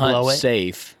not there and hunt blow it?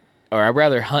 safe, or I'd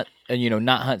rather hunt,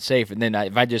 not hunt safe. And then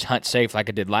if I just hunt safe like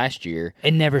I did last year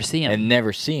and never see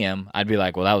him, I'd be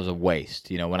like, well, that was a waste.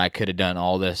 When I could have done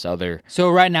all this other. So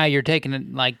right now you're taking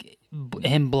it like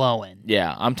him blowing.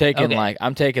 Yeah, I'm taking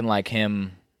like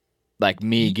him. Like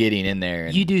me getting in there.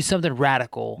 And, you do something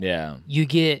radical. Yeah.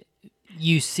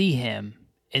 You see him,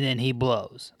 and then he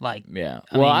blows. Like, yeah.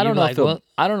 I don't know.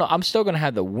 I don't know. I'm still going to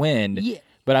have the wind, yeah.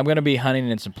 but I'm going to be hunting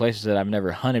in some places that I've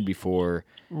never hunted before.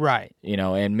 Right.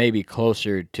 And maybe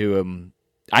closer to him.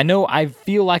 I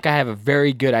feel like I have a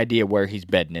very good idea where he's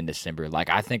bedding in December.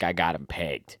 Like, I think I got him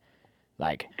pegged.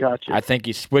 Like, gotcha. I think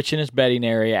he's switching his bedding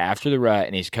area after the rut,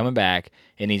 and he's coming back,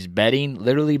 and he's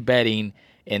literally bedding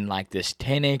in like this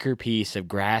 10-acre piece of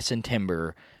grass and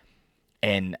timber,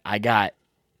 and I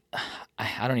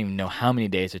don't even know how many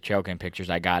days of trail cam pictures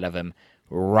I got of him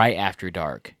right after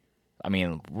dark. I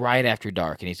mean, right after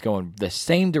dark, and he's going the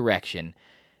same direction.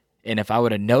 And if I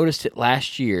would have noticed it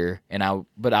last year,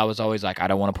 but I was always like, I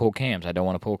don't want to pull cams. I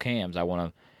want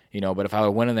to, but if I would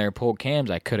have went in there and pulled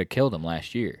cams, I could have killed him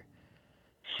last year.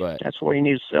 But that's why you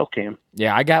need a cell cam.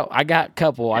 Yeah, I got a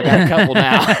couple. I got a couple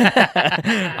now.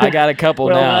 I got a couple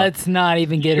now. Well, let's not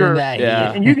even get into that.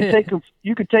 Yeah. And you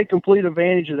could take complete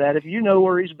advantage of that if you know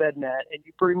where he's bedding at, and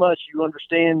you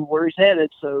understand where he's headed,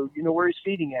 so you know where he's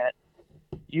feeding at.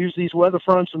 Use these weather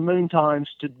fronts and moon times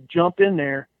to jump in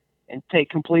there and take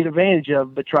complete advantage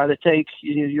of, but try to take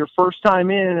your first time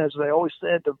in, as they always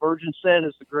said, the virgin scent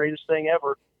is the greatest thing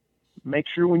ever. Make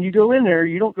sure when you go in there,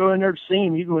 you don't go in there to see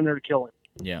him, you go in there to kill him.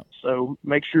 Yeah. So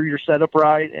make sure you're set up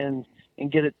right and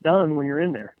get it done when you're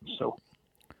in there. So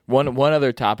one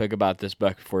other topic about this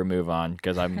buck before we move on,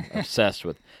 because I'm obsessed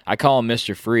with. I call him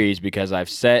Mr. Freeze because I've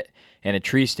set in a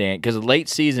tree stand, because late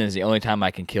season is the only time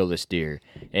I can kill this deer.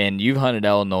 And you've hunted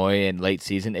Illinois in late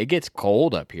season. It gets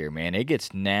cold up here, man. It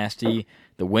gets nasty.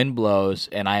 The wind blows,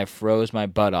 and I have froze my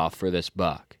butt off for this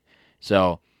buck.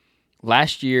 So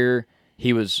last year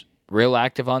he was real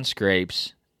active on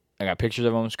scrapes. I got pictures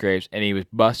of him on scrapes, and he was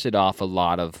busted off a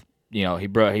lot of, he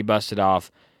busted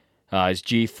off his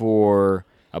G4,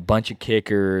 a bunch of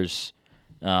kickers,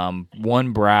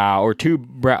 one brow or two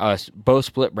both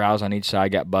split brows on each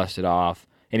side got busted off,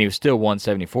 and he was still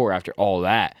 174 after all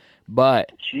that.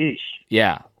 But jeez,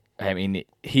 yeah, I mean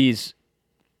he's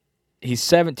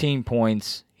 17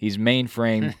 points. He's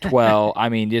mainframe 12. I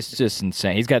mean, it's just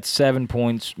insane. He's got 7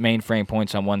 points, mainframe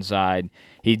points on one side.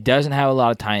 He doesn't have a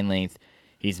lot of tine length.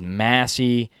 He's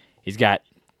massy. He's got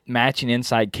matching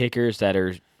inside kickers that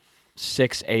are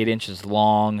 6-8 inches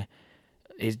long.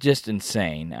 He's just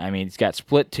insane. I mean, he's got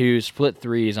split 2s, split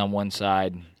 3s on one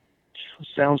side.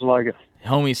 Sounds like it.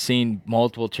 Homie's seen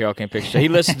multiple trail cam pictures. So he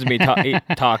listens to me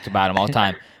he talks about him all the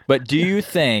time. But do you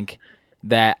think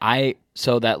that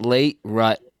that late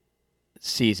rut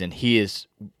season, he is,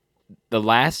 the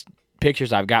last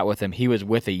pictures I've got with him, he was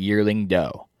with a yearling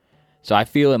doe. So I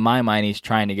feel in my mind he's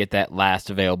trying to get that last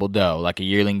available doe, like a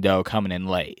yearling doe coming in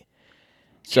late.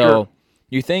 So sure.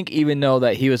 You think even though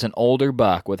that he was an older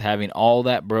buck with having all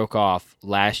that broke off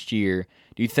last year,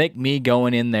 do you think me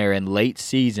going in there in late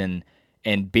season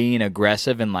and being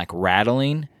aggressive and like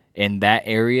rattling in that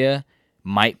area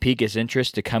might pique his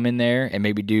interest to come in there and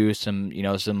maybe do some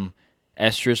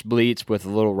estrus bleats with a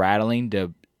little rattling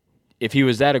to, if he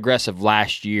was that aggressive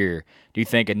last year, do you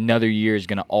think another year is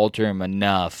going to alter him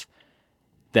enough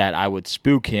that I would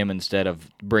spook him instead of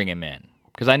bring him in?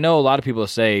 Because I know a lot of people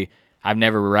say I've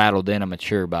never rattled in a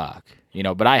mature buck,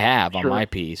 but I have on my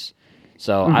piece.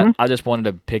 So I just wanted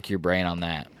to pick your brain on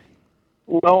that.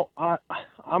 Well,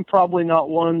 I'm probably not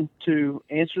one to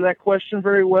answer that question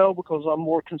very well because I'm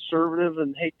more conservative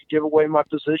and hate to give away my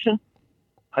position.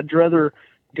 I'd rather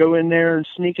go in there and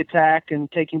sneak attack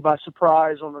and take him by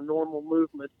surprise on a normal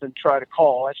movement than try to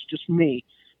call. That's just me.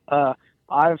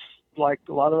 I've, like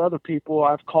a lot of other people,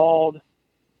 I've called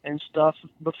and stuff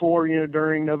before,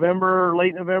 during November,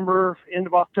 late November, end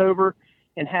of October,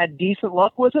 and had decent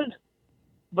luck with it.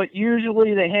 But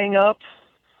usually they hang up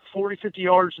 40, 50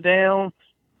 yards down.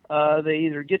 They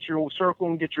either get your circle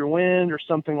and get your wind or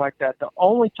something like that. The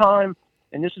only time,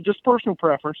 and this is just personal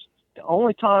preference, the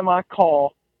only time I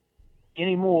call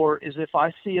anymore is if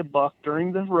I see a buck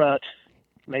during the rut,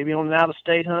 maybe on an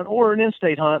out-of-state hunt or an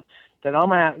in-state hunt that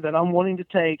I'm wanting to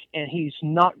take, and he's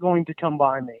not going to come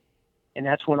by me. And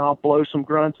that's when I'll blow some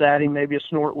grunts at him, maybe a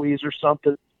snort wheeze or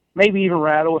something, maybe even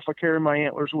rattle if I carry my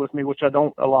antlers with me, which I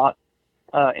don't a lot,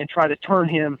 and try to turn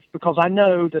him because I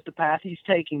know that the path he's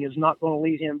taking is not going to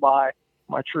lead him by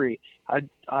my tree.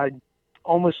 I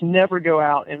almost never go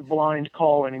out and blind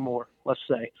call anymore, let's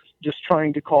say, just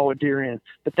trying to call a deer in.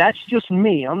 But that's just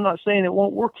me. I'm not saying it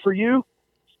won't work for you.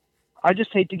 I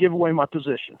just hate to give away my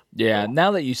position. Yeah,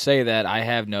 now that you say that, I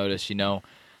have noticed,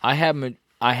 I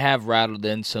have rattled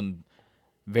in some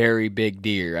very big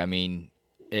deer. I mean,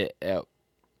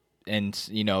 and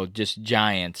just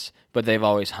giants, but they've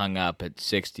always hung up at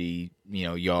 60,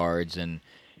 yards, and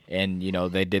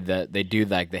they do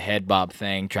like the head bob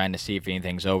thing, trying to see if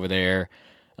anything's over there.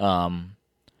 But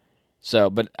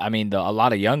I mean, a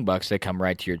lot of young bucks, they come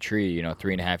right to your tree,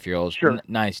 3.5-year-olds, sure.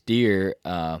 Nice deer.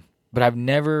 But I've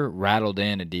never rattled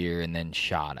in a deer and then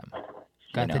shot him.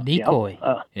 Got the decoy.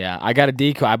 Yeah, I got a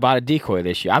decoy. I bought a decoy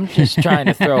this year. I'm just trying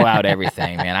to throw out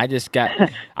everything, man. I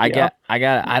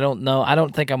don't know. I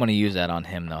don't think I'm going to use that on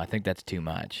him, though. I think that's too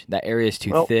much. That area is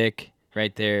too thick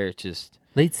right there. It's just.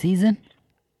 Late season?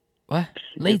 What?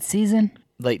 Late season?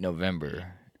 Late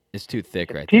November. It's too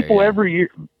thick right People there. every year,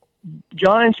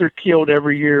 giants are killed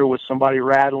every year with somebody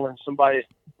rattling, somebody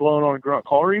blowing on a grunt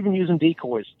call, or even using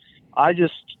decoys. I've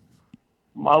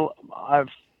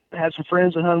had some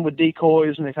friends that hunt with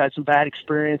decoys, and they've had some bad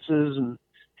experiences,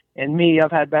 and me,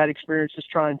 I've had bad experiences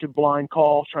trying to blind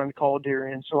call, trying to call a deer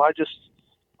in. So I'd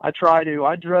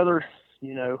rather,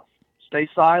 stay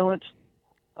silent,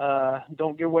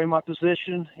 don't give away my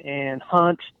position, and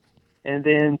hunt, and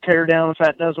then tear down if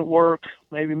that doesn't work,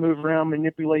 maybe move around,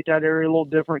 manipulate that area a little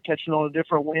different, catching on a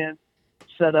different wind,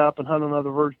 set up and hunt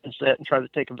another virgin set and try to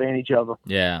take advantage of them.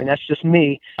 Yeah. And that's just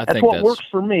me. I That's think what that's- works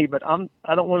for me, but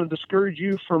I don't want to discourage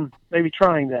you from maybe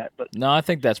trying that. But No, I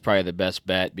think that's probably the best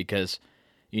bet because,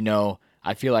 you know,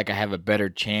 I feel like I have a better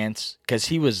chance because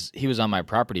he was on my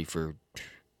property for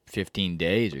 15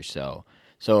 days or so.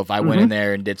 So if I went in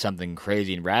there and did something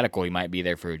crazy and radical, he might be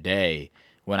there for a day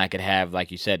when I could have,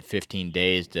 like you said, 15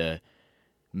 days to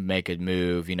make a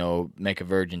move, you know, make a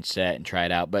virgin set and try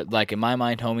it out. But, like, in my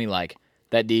mind, homie, like,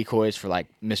 that decoy is for, like,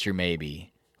 Mr.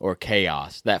 Maybe or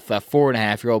Chaos. That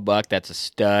 4.5-year-old buck that's a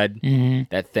stud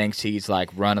that thinks he's, like,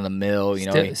 run-of-the-mill, you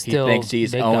know, he Still thinks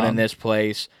he's big owning dog. this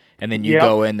place, and then you Yep.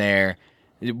 go in there.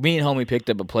 Me and homie picked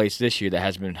up a place this year that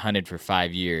hasn't been hunted for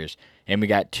 5 years, and we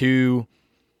got 2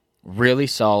 really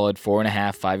solid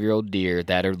 4.5, 5-year-old deer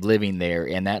that are living there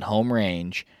in that home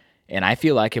range. And I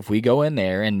feel like if we go in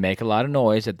there and make a lot of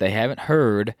noise that they haven't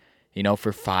heard, you know,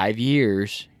 for 5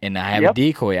 years, and I have a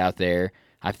decoy out there,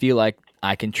 I feel like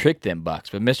I can trick them bucks.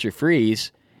 But Mr.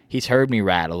 Freeze, he's heard me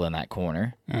rattle in that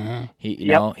corner. He,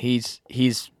 you know, he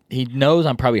knows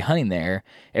I'm probably hunting there.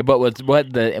 But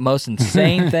what the most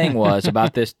insane thing was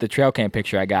about the trail cam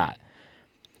picture I got.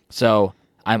 So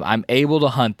I'm able to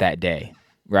hunt that day,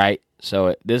 right?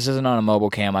 So this isn't on a mobile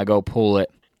cam. I go pull it,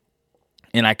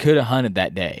 and I could have hunted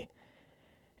that day.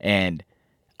 And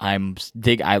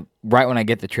right when I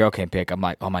get the trail cam pic, I'm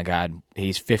like, oh my God,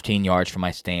 he's 15 yards from my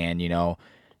stand, you know,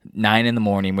 9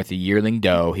 a.m. with a yearling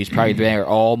doe. He's probably there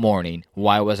all morning.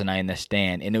 Why wasn't I in the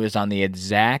stand? And it was on the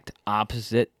exact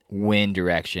opposite wind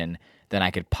direction than I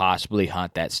could possibly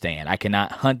hunt that stand. I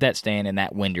cannot hunt that stand in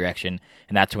that wind direction,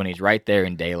 and that's when he's right there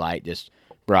in daylight, just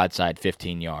broadside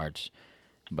 15 yards.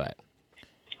 But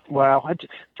wow,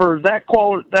 for that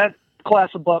class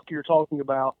of buck you're talking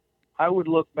about, I would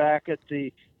look back at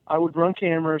I would run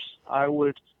cameras. I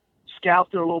would scout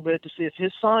there a little bit to see if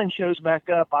his sign shows back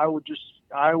up. I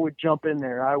would jump in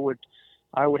there. I would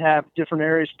have different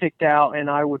areas picked out, and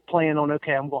I would plan on,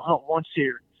 okay, I'm going to hunt once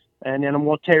here, and then I'm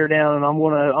going to tear down, and I'm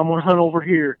going to hunt over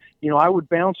here. You know, I would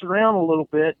bounce around a little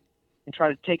bit and try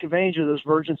to take advantage of those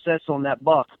virgin sets on that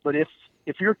buck. But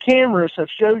if your cameras have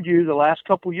showed you the last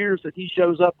couple years that he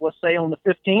shows up, let's say on the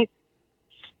 15th,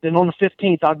 then on the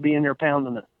 15th I'd be in there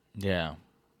pounding it. yeah.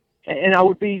 And I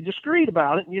would be discreet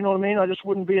about it. You know what I mean? I just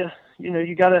wouldn't be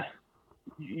you gotta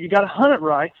hunt it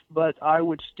right, but I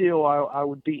would still, I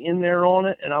would be in there on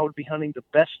it, and I would be hunting the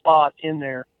best spot in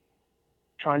there,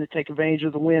 trying to take advantage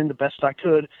of the wind the best I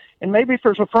could. And maybe if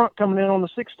there's a front coming in on the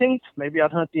 16th, maybe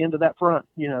I'd hunt the end of that front,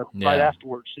 you know, right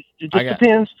afterwards. It just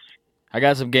depends. I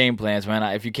got some game plans, man.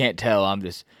 If you can't tell, I'm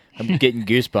getting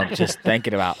goosebumps just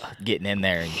thinking about getting in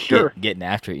there and getting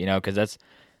after it, you know, because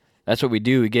that's what we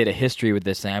do. We get a history with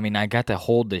this thing. I mean, I got to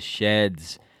hold the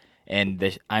sheds,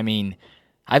 and I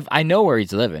know where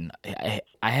he's living. I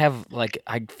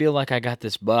feel like I got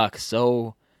this buck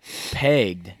so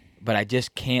pegged, but I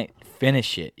just can't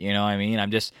finish it. You know what I mean?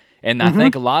 I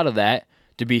think a lot of that,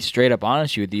 to be straight up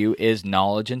honest with you, is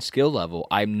knowledge and skill level.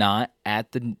 I'm not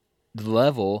at the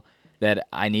level that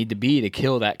I need to be to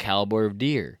kill that caliber of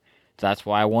deer. So that's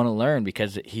why I want to learn,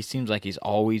 because he seems like he's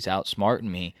always outsmarting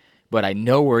me, but I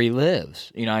know where he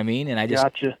lives. You know what I mean? And I just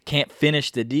can't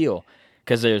finish the deal,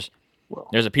 because there's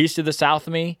a piece to the south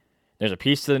of me, there's a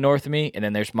piece to the north of me, and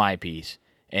then there's my piece.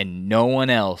 And no one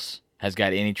else has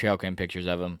got any trail cam pictures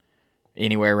of him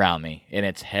anywhere around me, and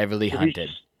it's heavily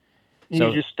hunted. He's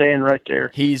just staying right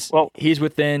there. He's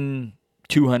within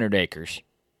 200 acres.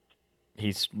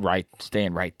 He's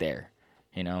staying right there,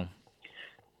 you know.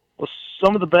 Well,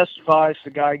 some of the best advice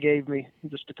the guy gave me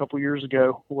just a couple years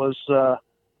ago was,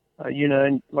 you know,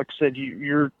 and like I said,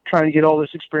 you're trying to get all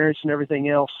this experience and everything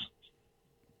else.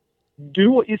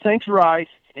 Do what you think's right,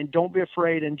 and don't be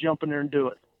afraid and jump in there and do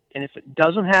it. And if it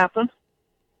doesn't happen,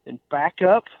 then back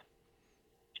up,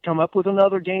 come up with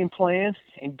another game plan,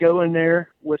 and go in there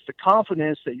with the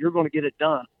confidence that you're going to get it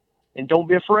done. And don't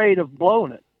be afraid of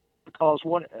blowing it, because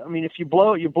if you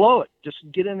blow it, you blow it. Just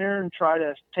get in there and try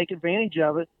to take advantage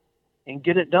of it and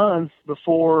get it done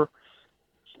before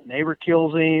neighbor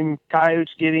kills him,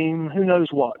 coyotes get him, who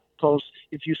knows what. Because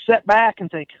if you sit back and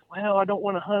think, well, I don't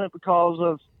want to hunt it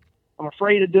because I'm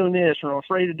afraid of doing this or I'm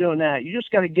afraid of doing that, you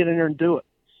just got to get in there and do it.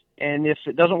 And if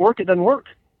it doesn't work, it doesn't work.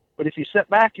 But if you sit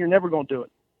back, you're never going to do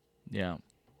it. Yeah.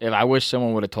 If I wish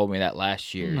someone would have told me that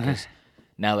last year, because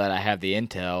now that I have the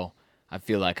intel, I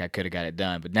feel like I could have got it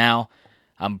done. But now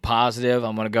I'm positive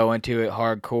I'm going to go into it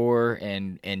hardcore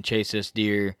and chase this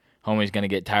deer. Homie's going to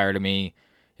get tired of me.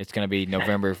 It's going to be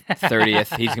November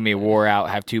 30th. He's going to be wore out,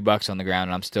 have $2 on the ground,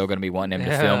 and I'm still going to be wanting him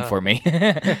to film for me.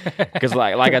 Because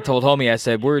like I told homie, I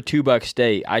said, we're a $2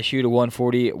 state. I shoot a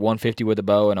 140, 150 with a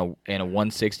bow, and a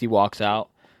 160 walks out.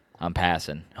 I'm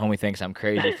passing. Homie thinks I'm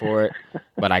crazy for it,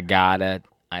 but I gotta.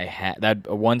 That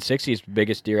a 160 is the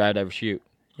biggest deer I'd ever shoot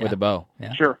with a bow.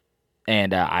 Yeah. Sure.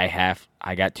 And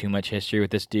I got too much history with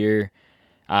this deer.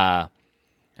 A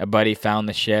buddy found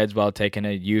the sheds while taking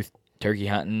a youth turkey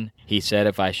hunting. He said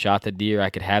if I shot the deer,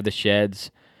 I could have the sheds.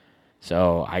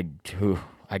 So I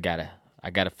gotta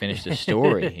finish the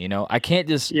story. You know, I can't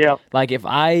just like if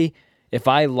I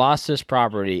lost this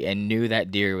property and knew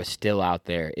that deer was still out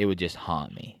there, it would just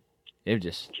haunt me. It would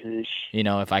just, you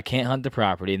know, if I can't hunt the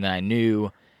property, and then I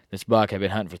knew this buck had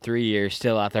been hunting for 3 years,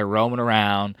 still out there roaming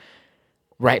around,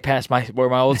 right past where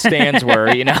my old stands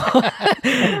were, you know.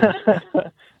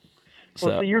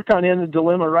 So you're kind of in the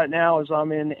dilemma right now as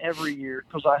I'm in every year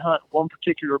because I hunt one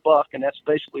particular buck, and that's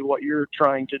basically what you're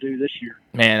trying to do this year.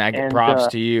 Man, I give props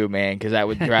to you, man, because that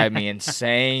would drive me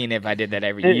insane if I did that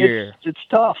every year. It's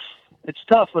tough. It's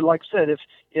tough, but like I said,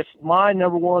 if my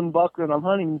number one buck that I'm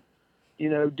hunting, you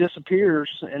know, disappears,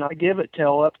 and I give it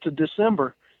till up to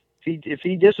December, if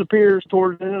he disappears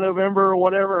towards the end of November or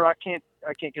whatever, I can't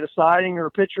get a sighting or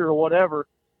a picture or whatever,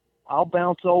 I'll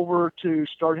bounce over to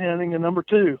start hunting a number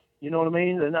two. You know what I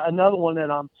mean? And another one that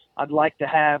I'd like to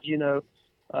have, you know,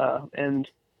 and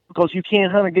because you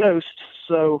can't hunt a ghost,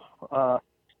 so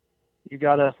you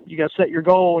gotta set your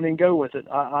goal and then go with it.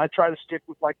 I try to stick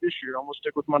with, like this year, I'm gonna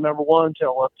stick with my number one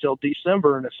up till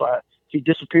December, and if he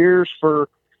disappears for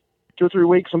 2 or 3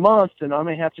 weeks a month, then I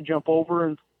may have to jump over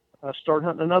and start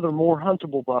hunting another more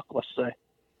huntable buck, let's say.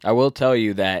 I will tell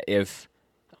you that if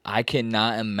I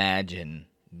cannot imagine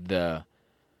the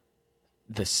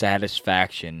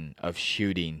satisfaction of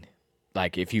shooting,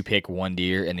 like if you pick one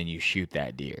deer and then you shoot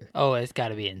that deer. Oh, it's got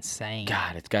to be insane.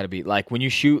 God, it's got to be like when you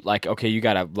shoot, like, okay, you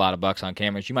got a lot of bucks on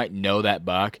cameras. You might know that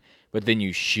buck, but then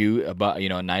you shoot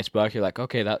a nice buck. You're like,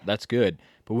 okay, that's good.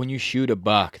 But when you shoot a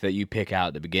buck that you pick out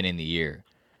at the beginning of the year,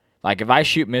 like if I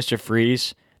shoot Mr.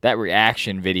 Freeze, that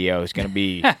reaction video is going to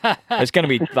be, it's going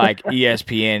to be like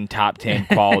ESPN top 10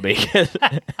 quality.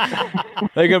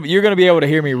 You're going to be able to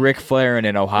hear me Ric Flairing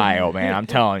in Ohio, man. I'm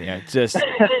telling you, it's just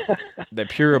the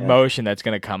pure emotion that's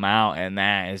going to come out, and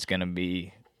that is going to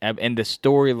be, and the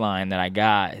storyline that I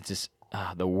got, it's just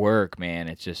the work, man.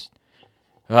 It's just,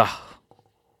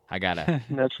 I gotta.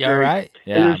 That's you all right?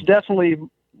 Yeah. There's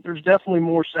definitely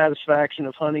more satisfaction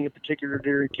of hunting a particular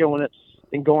deer and killing it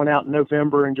than going out in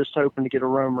November and just hoping to get a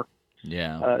roamer.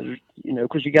 Yeah. You know,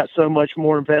 because you got so much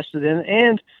more invested in it.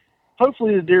 And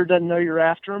hopefully the deer doesn't know you're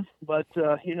after him. But,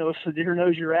 you know, if the deer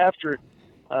knows you're after it,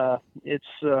 it's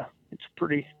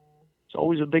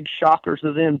always a big shocker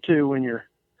to them, too, when you're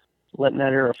letting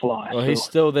that arrow fly. Well, he's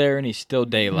still there and he's still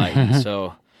daylight.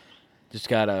 So just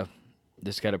gotta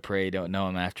pray don't know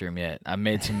him after him yet. I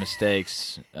made some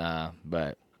mistakes,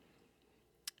 but,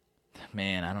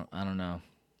 man, I don't know.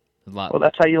 Well,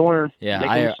 that's how you learn.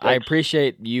 Yeah, I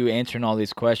appreciate you answering all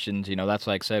these questions. You know, that's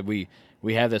like I said, we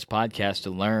have this podcast to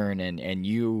learn, and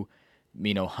you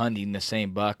know, hunting the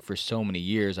same buck for so many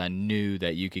years, I knew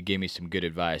that you could give me some good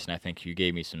advice, and I think you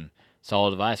gave me some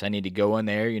solid advice. I need to go in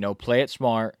there, you know, play it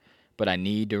smart, but I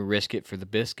need to risk it for the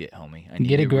biscuit, homie. I need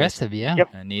Get aggressive, yeah. Yep.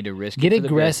 I need to risk it Get for the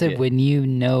aggressive biscuit. when you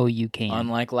know you can.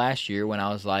 Unlike last year when I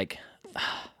was like,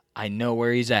 I know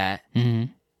where he's at,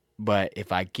 but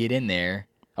if I get in there,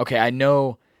 okay, I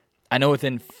know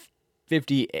within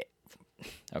 50,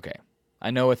 okay,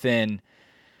 I know within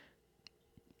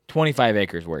 25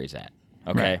 acres where he's at,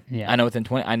 okay? Right, yeah. I know within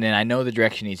 20, and then I know the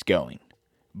direction he's going,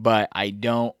 but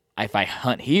if I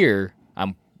hunt here,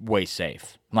 I'm way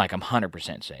safe. I'm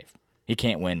 100% safe. He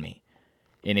can't win me.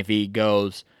 And if he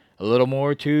goes a little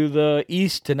more to the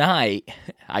east tonight,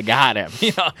 I got him,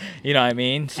 you know what I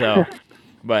mean? So,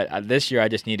 but this year I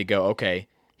just need to go, okay,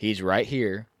 he's right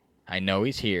here. I know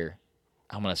he's here.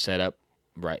 I'm going to set up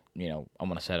right, I'm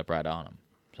going to set up right on him.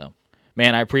 So,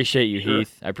 man, I appreciate you,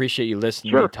 Heath. I appreciate you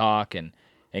listening to me talk and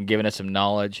giving us some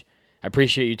knowledge. I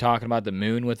appreciate you talking about the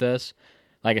moon with us.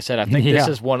 Like I said, I think this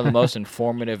is one of the most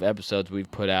informative episodes we've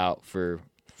put out for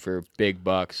big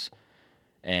bucks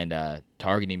and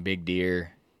targeting big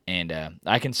deer. And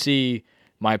I can see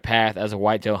my path as a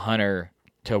whitetail hunter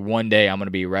to one day I'm going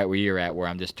to be right where you're at, where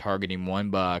I'm just targeting one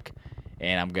buck,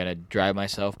 and I'm going to drive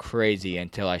myself crazy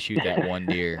until I shoot that one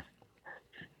deer.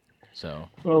 So.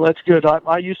 Well, that's good.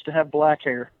 I used to have black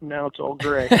hair. Now it's all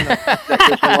gray.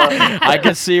 I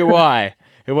can see why.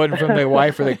 It wasn't from the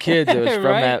wife or the kids. It was from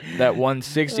Right. that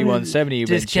 160, 170 you've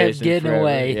Just been kept chasing getting forever.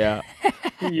 away. Yeah.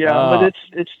 Yeah, but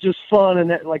it's just fun, and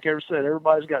that, like I said,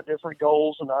 everybody's got different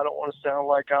goals, and I don't want to sound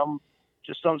like I'm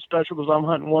just something special because I'm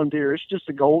hunting one deer. It's just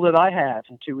a goal that I have,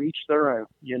 and to each their own.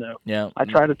 Yeah. I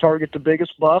try to target the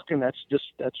biggest buck, and that's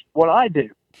what I do.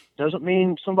 Doesn't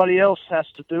mean somebody else has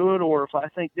to do it, or if I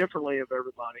think differently of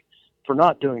everybody for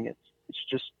not doing it. It's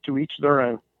just to each their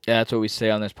own. Yeah, that's what we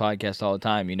say on this podcast all the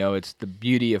time. It's the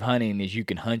beauty of hunting is you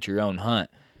can hunt your own hunt.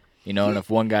 And if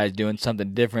one guy's doing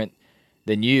something different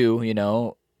than you,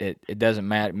 it doesn't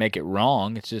matter, make it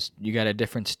wrong. It's just you got a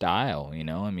different style,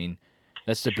 I mean,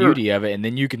 that's the beauty of it. And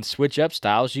then you can switch up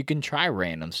styles. You can try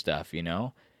random stuff,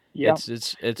 Yeah.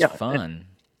 It's fun.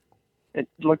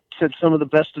 Like I said, some of the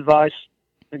best advice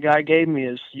the guy gave me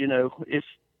is, if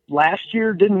last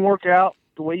year didn't work out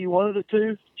the way you wanted it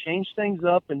to, change things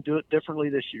up and do it differently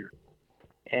this year.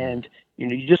 And,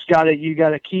 you just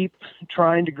gotta keep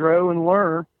trying to grow and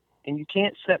learn. And you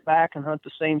can't sit back and hunt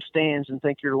the same stands and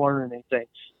think you're learning anything.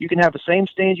 You can have the same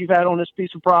stands you've had on this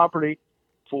piece of property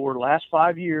for the last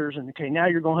 5 years, and okay, now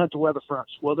you're going to hunt the weather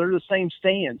fronts. Well, they're the same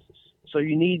stands, so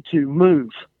you need to move.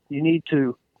 You need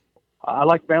to. I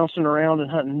like bouncing around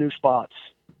and hunting new spots,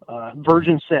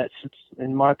 virgin sets.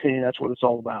 In my opinion, that's what it's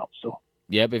all about. So.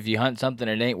 Yep, if you hunt something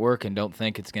that ain't working, don't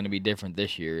think it's going to be different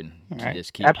this year, and Right.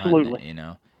 just keep Absolutely. hunting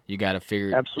it. You got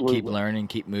to Absolutely. keep learning,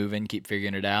 keep moving, keep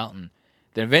figuring it out, and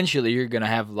then eventually you're going to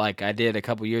have, like I did a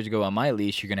couple years ago on my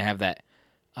leash, you're going to have that,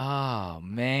 oh,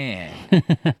 man,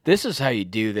 this is how you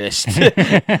do this.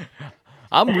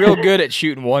 I'm real good at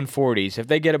shooting 140s. If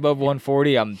they get above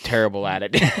 140, I'm terrible at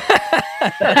it.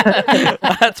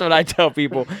 That's what I tell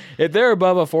people. If they're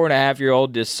above a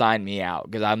 4.5-year-old, just sign me out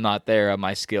because I'm not there on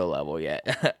my skill level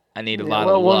yet. I need a lot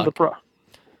of luck. One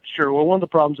of the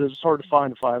problems is it's hard to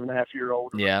find a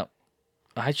 5.5-year-old. Yeah.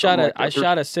 I shot a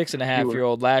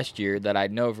 6.5-year-old Sure. last year that I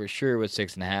know for sure was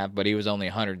 6.5, but he was only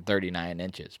 139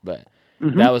 inches. But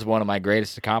that was one of my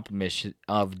greatest accomplishments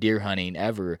of deer hunting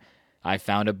ever. I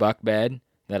found a buck bed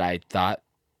that I thought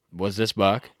was this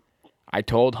buck. I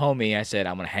told homie, I said,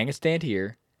 I'm going to hang a stand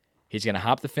here. He's going to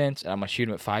hop the fence, and I'm going to shoot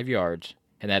him at 5 yards.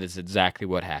 And that is exactly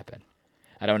what happened.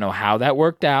 I don't know how that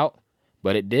worked out,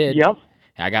 but it did. Yep.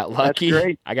 I got lucky. That's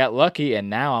great. I got lucky, and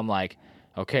now I'm like,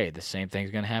 okay, the same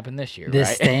thing's going to happen this year, This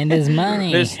right? stand is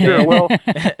money. Sure, well,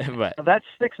 But that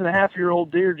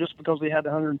 6.5-year-old deer, just because he had a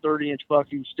 130-inch buck,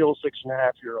 he was still a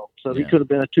 6.5-year-old. So he Yeah. could have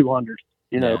been a 200.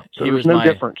 Yeah. So He there's was no my-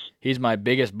 difference. he's my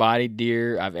biggest bodied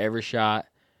deer I've ever shot.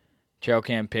 Trail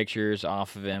cam pictures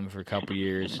off of him for a couple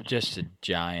years. Just a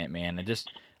giant, man.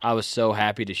 I was so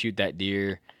happy to shoot that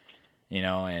deer,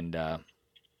 and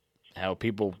how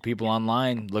people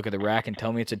online look at the rack and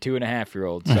tell me it's a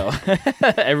 2.5-year-old. So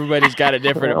everybody's got a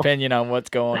different opinion on what's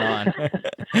going on.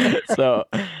 So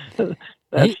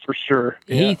That's for sure.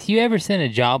 Heath, you ever sent a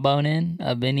jawbone in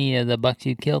of any of the bucks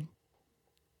you killed?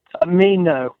 Me,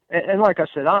 no. And like I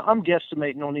said, I'm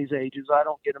guesstimating on these ages. I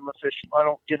don't get them official. I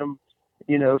don't get them,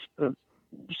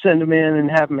 send them in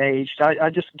and have them aged. I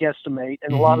just guesstimate.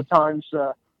 And a lot of times,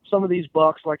 some of these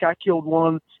bucks, like I killed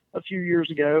one a few years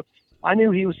ago, I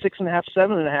knew he was 6.5,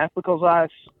 7.5 because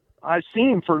I've seen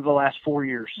him for the last 4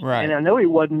 years. Right. And I know he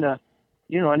wasn't a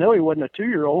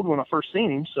 2-year-old when I first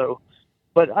seen him. So,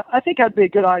 but I think that'd be a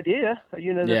good idea,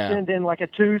 to send in like a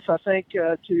tooth, I think,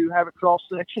 to have it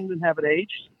cross-sectioned and have it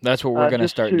aged. that's what we're going to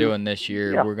just start to- doing this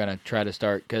year. yeah. We're going to try to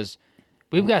start because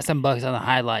We've got some bucks on the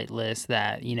highlight list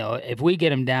that, if we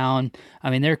get them down, I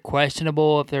mean, they're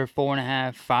questionable if they're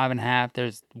 4.5, 5.5.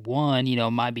 There's one,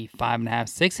 might be 5.5,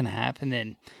 6.5. And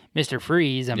then Mr.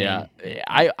 Freeze, I mean,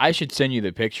 I should send you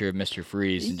the picture of Mr.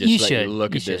 Freeze and just You let should. you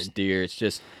look You at this should. deer. It's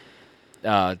just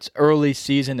it's early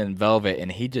season in velvet,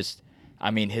 and he just,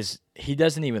 he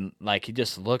doesn't even he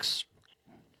just looks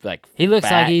like he looks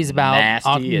fat like he's and about nasty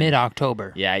and-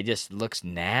 mid-October. Yeah, he just looks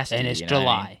nasty, And it's you know what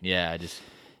I July. mean? Yeah, it's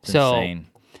So, insane.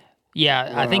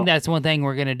 Yeah, I think that's one thing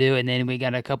we're going to do. And then we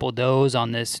got a couple does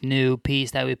on this new piece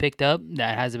that we picked up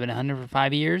that hasn't been hunted for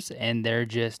 5 years, and they're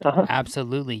just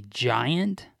absolutely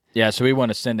giant. Yeah, so we want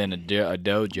to send in a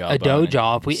doe jaw. A doe bone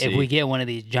jaw, and if we get one of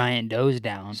these giant does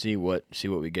down. see what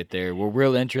we get there. We're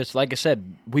real interested. Like I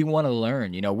said, we want to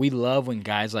learn. We love when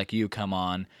guys like you come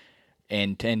on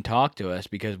and talk to us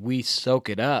because we soak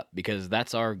it up because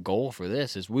that's our goal for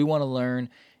this is we want to learn.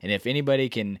 And if anybody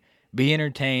can be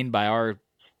entertained by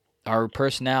our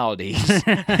personalities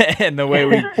and the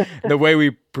way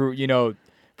we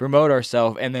promote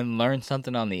ourselves and then learn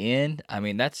something on the end, I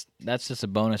mean that's just a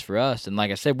bonus for us. And like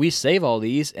I said, we save all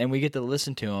these and we get to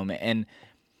listen to them. And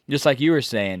just like you were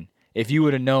saying, if you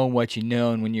would have known what you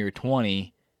known when you were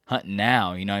 20 hunting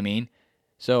now, you know what I mean?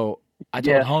 So I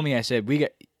told homie, I said,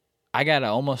 I got an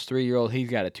almost 3-year-old. He's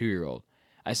got a 2-year-old.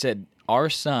 I said, our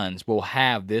sons will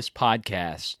have this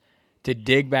podcast to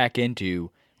dig back into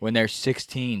when they're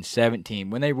 16, 17,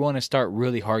 when they want to start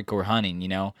really hardcore hunting, you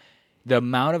know. The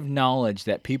amount of knowledge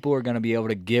that people are going to be able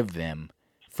to give them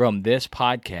from this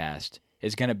podcast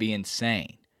is going to be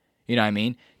insane. You know what I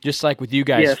mean? Just like with you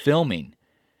guys filming,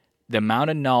 the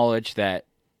amount of knowledge that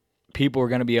people are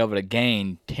going to be able to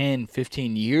gain 10,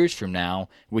 15 years from now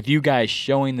with you guys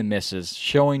showing the misses,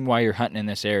 showing why you're hunting in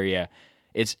this area.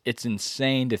 It's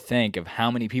insane to think of how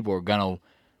many people are going to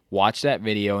watch that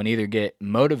video and either get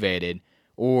motivated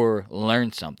or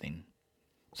learn something.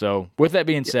 So with that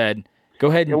being said, go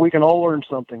ahead and... we can all learn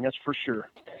something, that's for sure.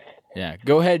 Yeah,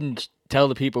 go ahead and tell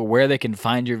the people where they can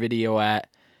find your video at,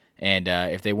 and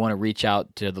if they want to reach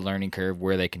out to the Learning Curve,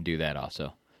 where they can do that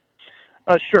also.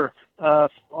 Sure.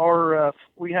 We're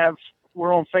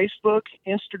on Facebook,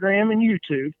 Instagram, and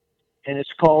YouTube, and it's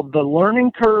called the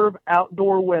Learning Curve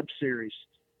Outdoor Web Series.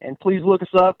 And please look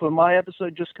us up. My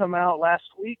episode just come out last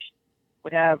week.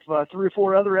 We have 3 or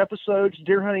 4 other episodes,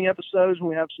 deer hunting episodes, and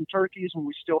we have some turkeys, and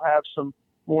we still have some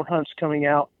more hunts coming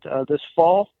out this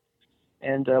fall.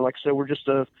 And like I said, we're just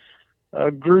a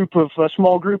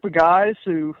small group of guys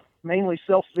who mainly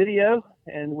self-video,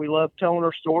 and we love telling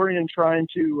our story and trying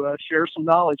to share some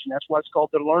knowledge. And that's why it's called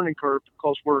the Learning Curve,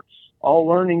 because we're all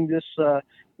learning this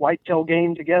whitetail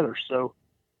game together. So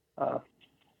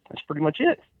that's pretty much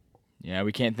it. Yeah,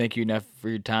 we can't thank you enough for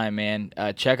your time, man.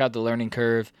 Check out the Learning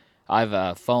Curve.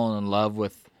 I've fallen in love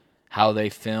with how they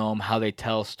film, how they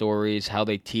tell stories, how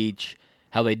they teach,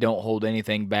 how they don't hold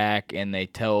anything back, and they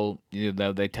tell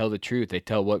the truth. They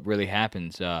tell what really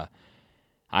happens.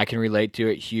 I can relate to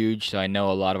it huge, so I know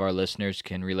a lot of our listeners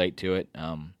can relate to it.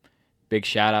 Big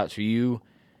shout out to you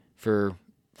for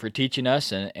teaching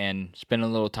us and spending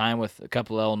a little time with a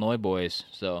couple of Illinois boys.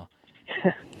 So,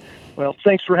 well,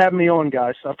 thanks for having me on,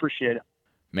 guys. I appreciate it.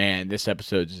 Man, this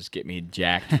episode just get me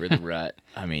jacked for the rut.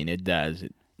 I mean, it does.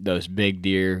 Those big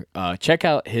deer. Check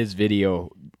out his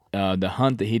video. The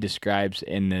hunt that he describes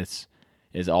in this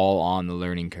is all on the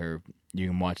Learning Curve. You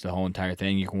can watch the whole entire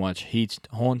thing. You can watch Heath's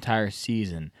whole entire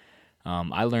season.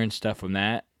 I learned stuff from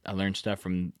that. I learned stuff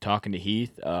from talking to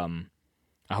Heath. I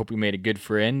hope we made a good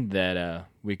friend that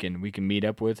we can meet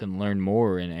up with and learn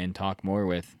more and talk more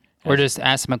with. Or just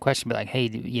ask him a question, be like, hey,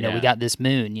 we got this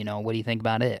moon, what do you think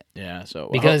about it? Yeah, so...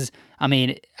 Because, I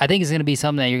think it's going to be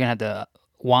something that you're going to have to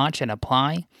watch and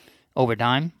apply over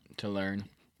time. To learn.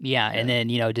 Yeah, and then,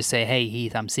 just say, hey,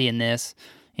 Heath, I'm seeing this.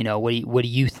 What do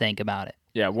you think about it?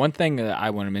 Yeah, one thing that I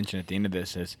want to mention at the end of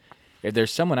this is if there's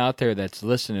someone out there that's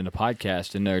listening to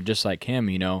podcast and they're just like him,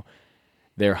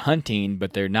 they're hunting,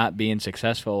 but they're not being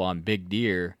successful on big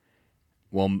deer,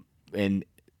 well, and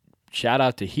shout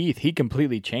out to Heath. He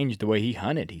completely changed the way he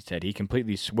hunted. He said he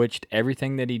completely switched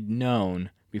everything that he'd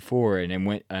known before and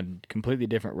went a completely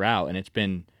different route, and it's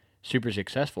been super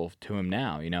successful to him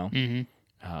now,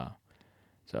 Mm-hmm.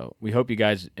 So we hope you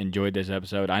guys enjoyed this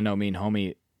episode. I know me and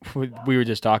homie, we were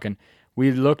just talking.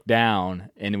 We looked down,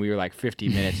 and we were like 50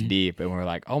 minutes deep, and we were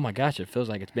like, oh, my gosh, it feels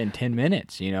like it's been 10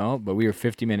 minutes, But we were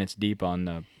 50 minutes deep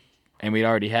and we'd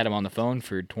already had him on the phone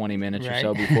for 20 minutes or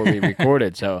so before we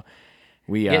recorded, so...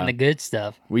 We getting the good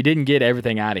stuff. We didn't get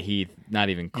everything out of Heath, not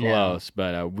even close.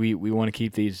 No. But we want to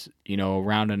keep these,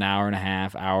 around an hour and a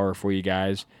half, hour for you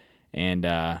guys. And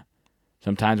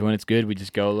sometimes when it's good, we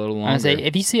just go a little longer. I would say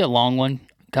if you see a long one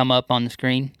come up on the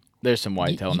screen, there's some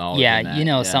whitetail knowledge. Yeah, in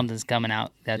that. Something's coming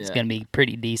out that's going to be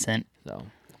pretty decent. So, all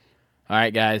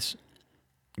right, guys,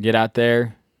 get out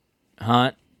there,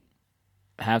 hunt,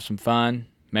 have some fun,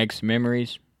 make some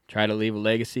memories, try to leave a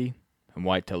legacy, and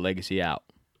Whitetail Legacy out.